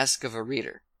to ask of a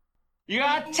reader. You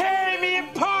are tearing me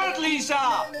apart,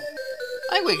 Lisa!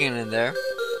 I'm wigging in there.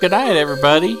 Good night,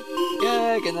 everybody.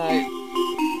 Yeah, good night.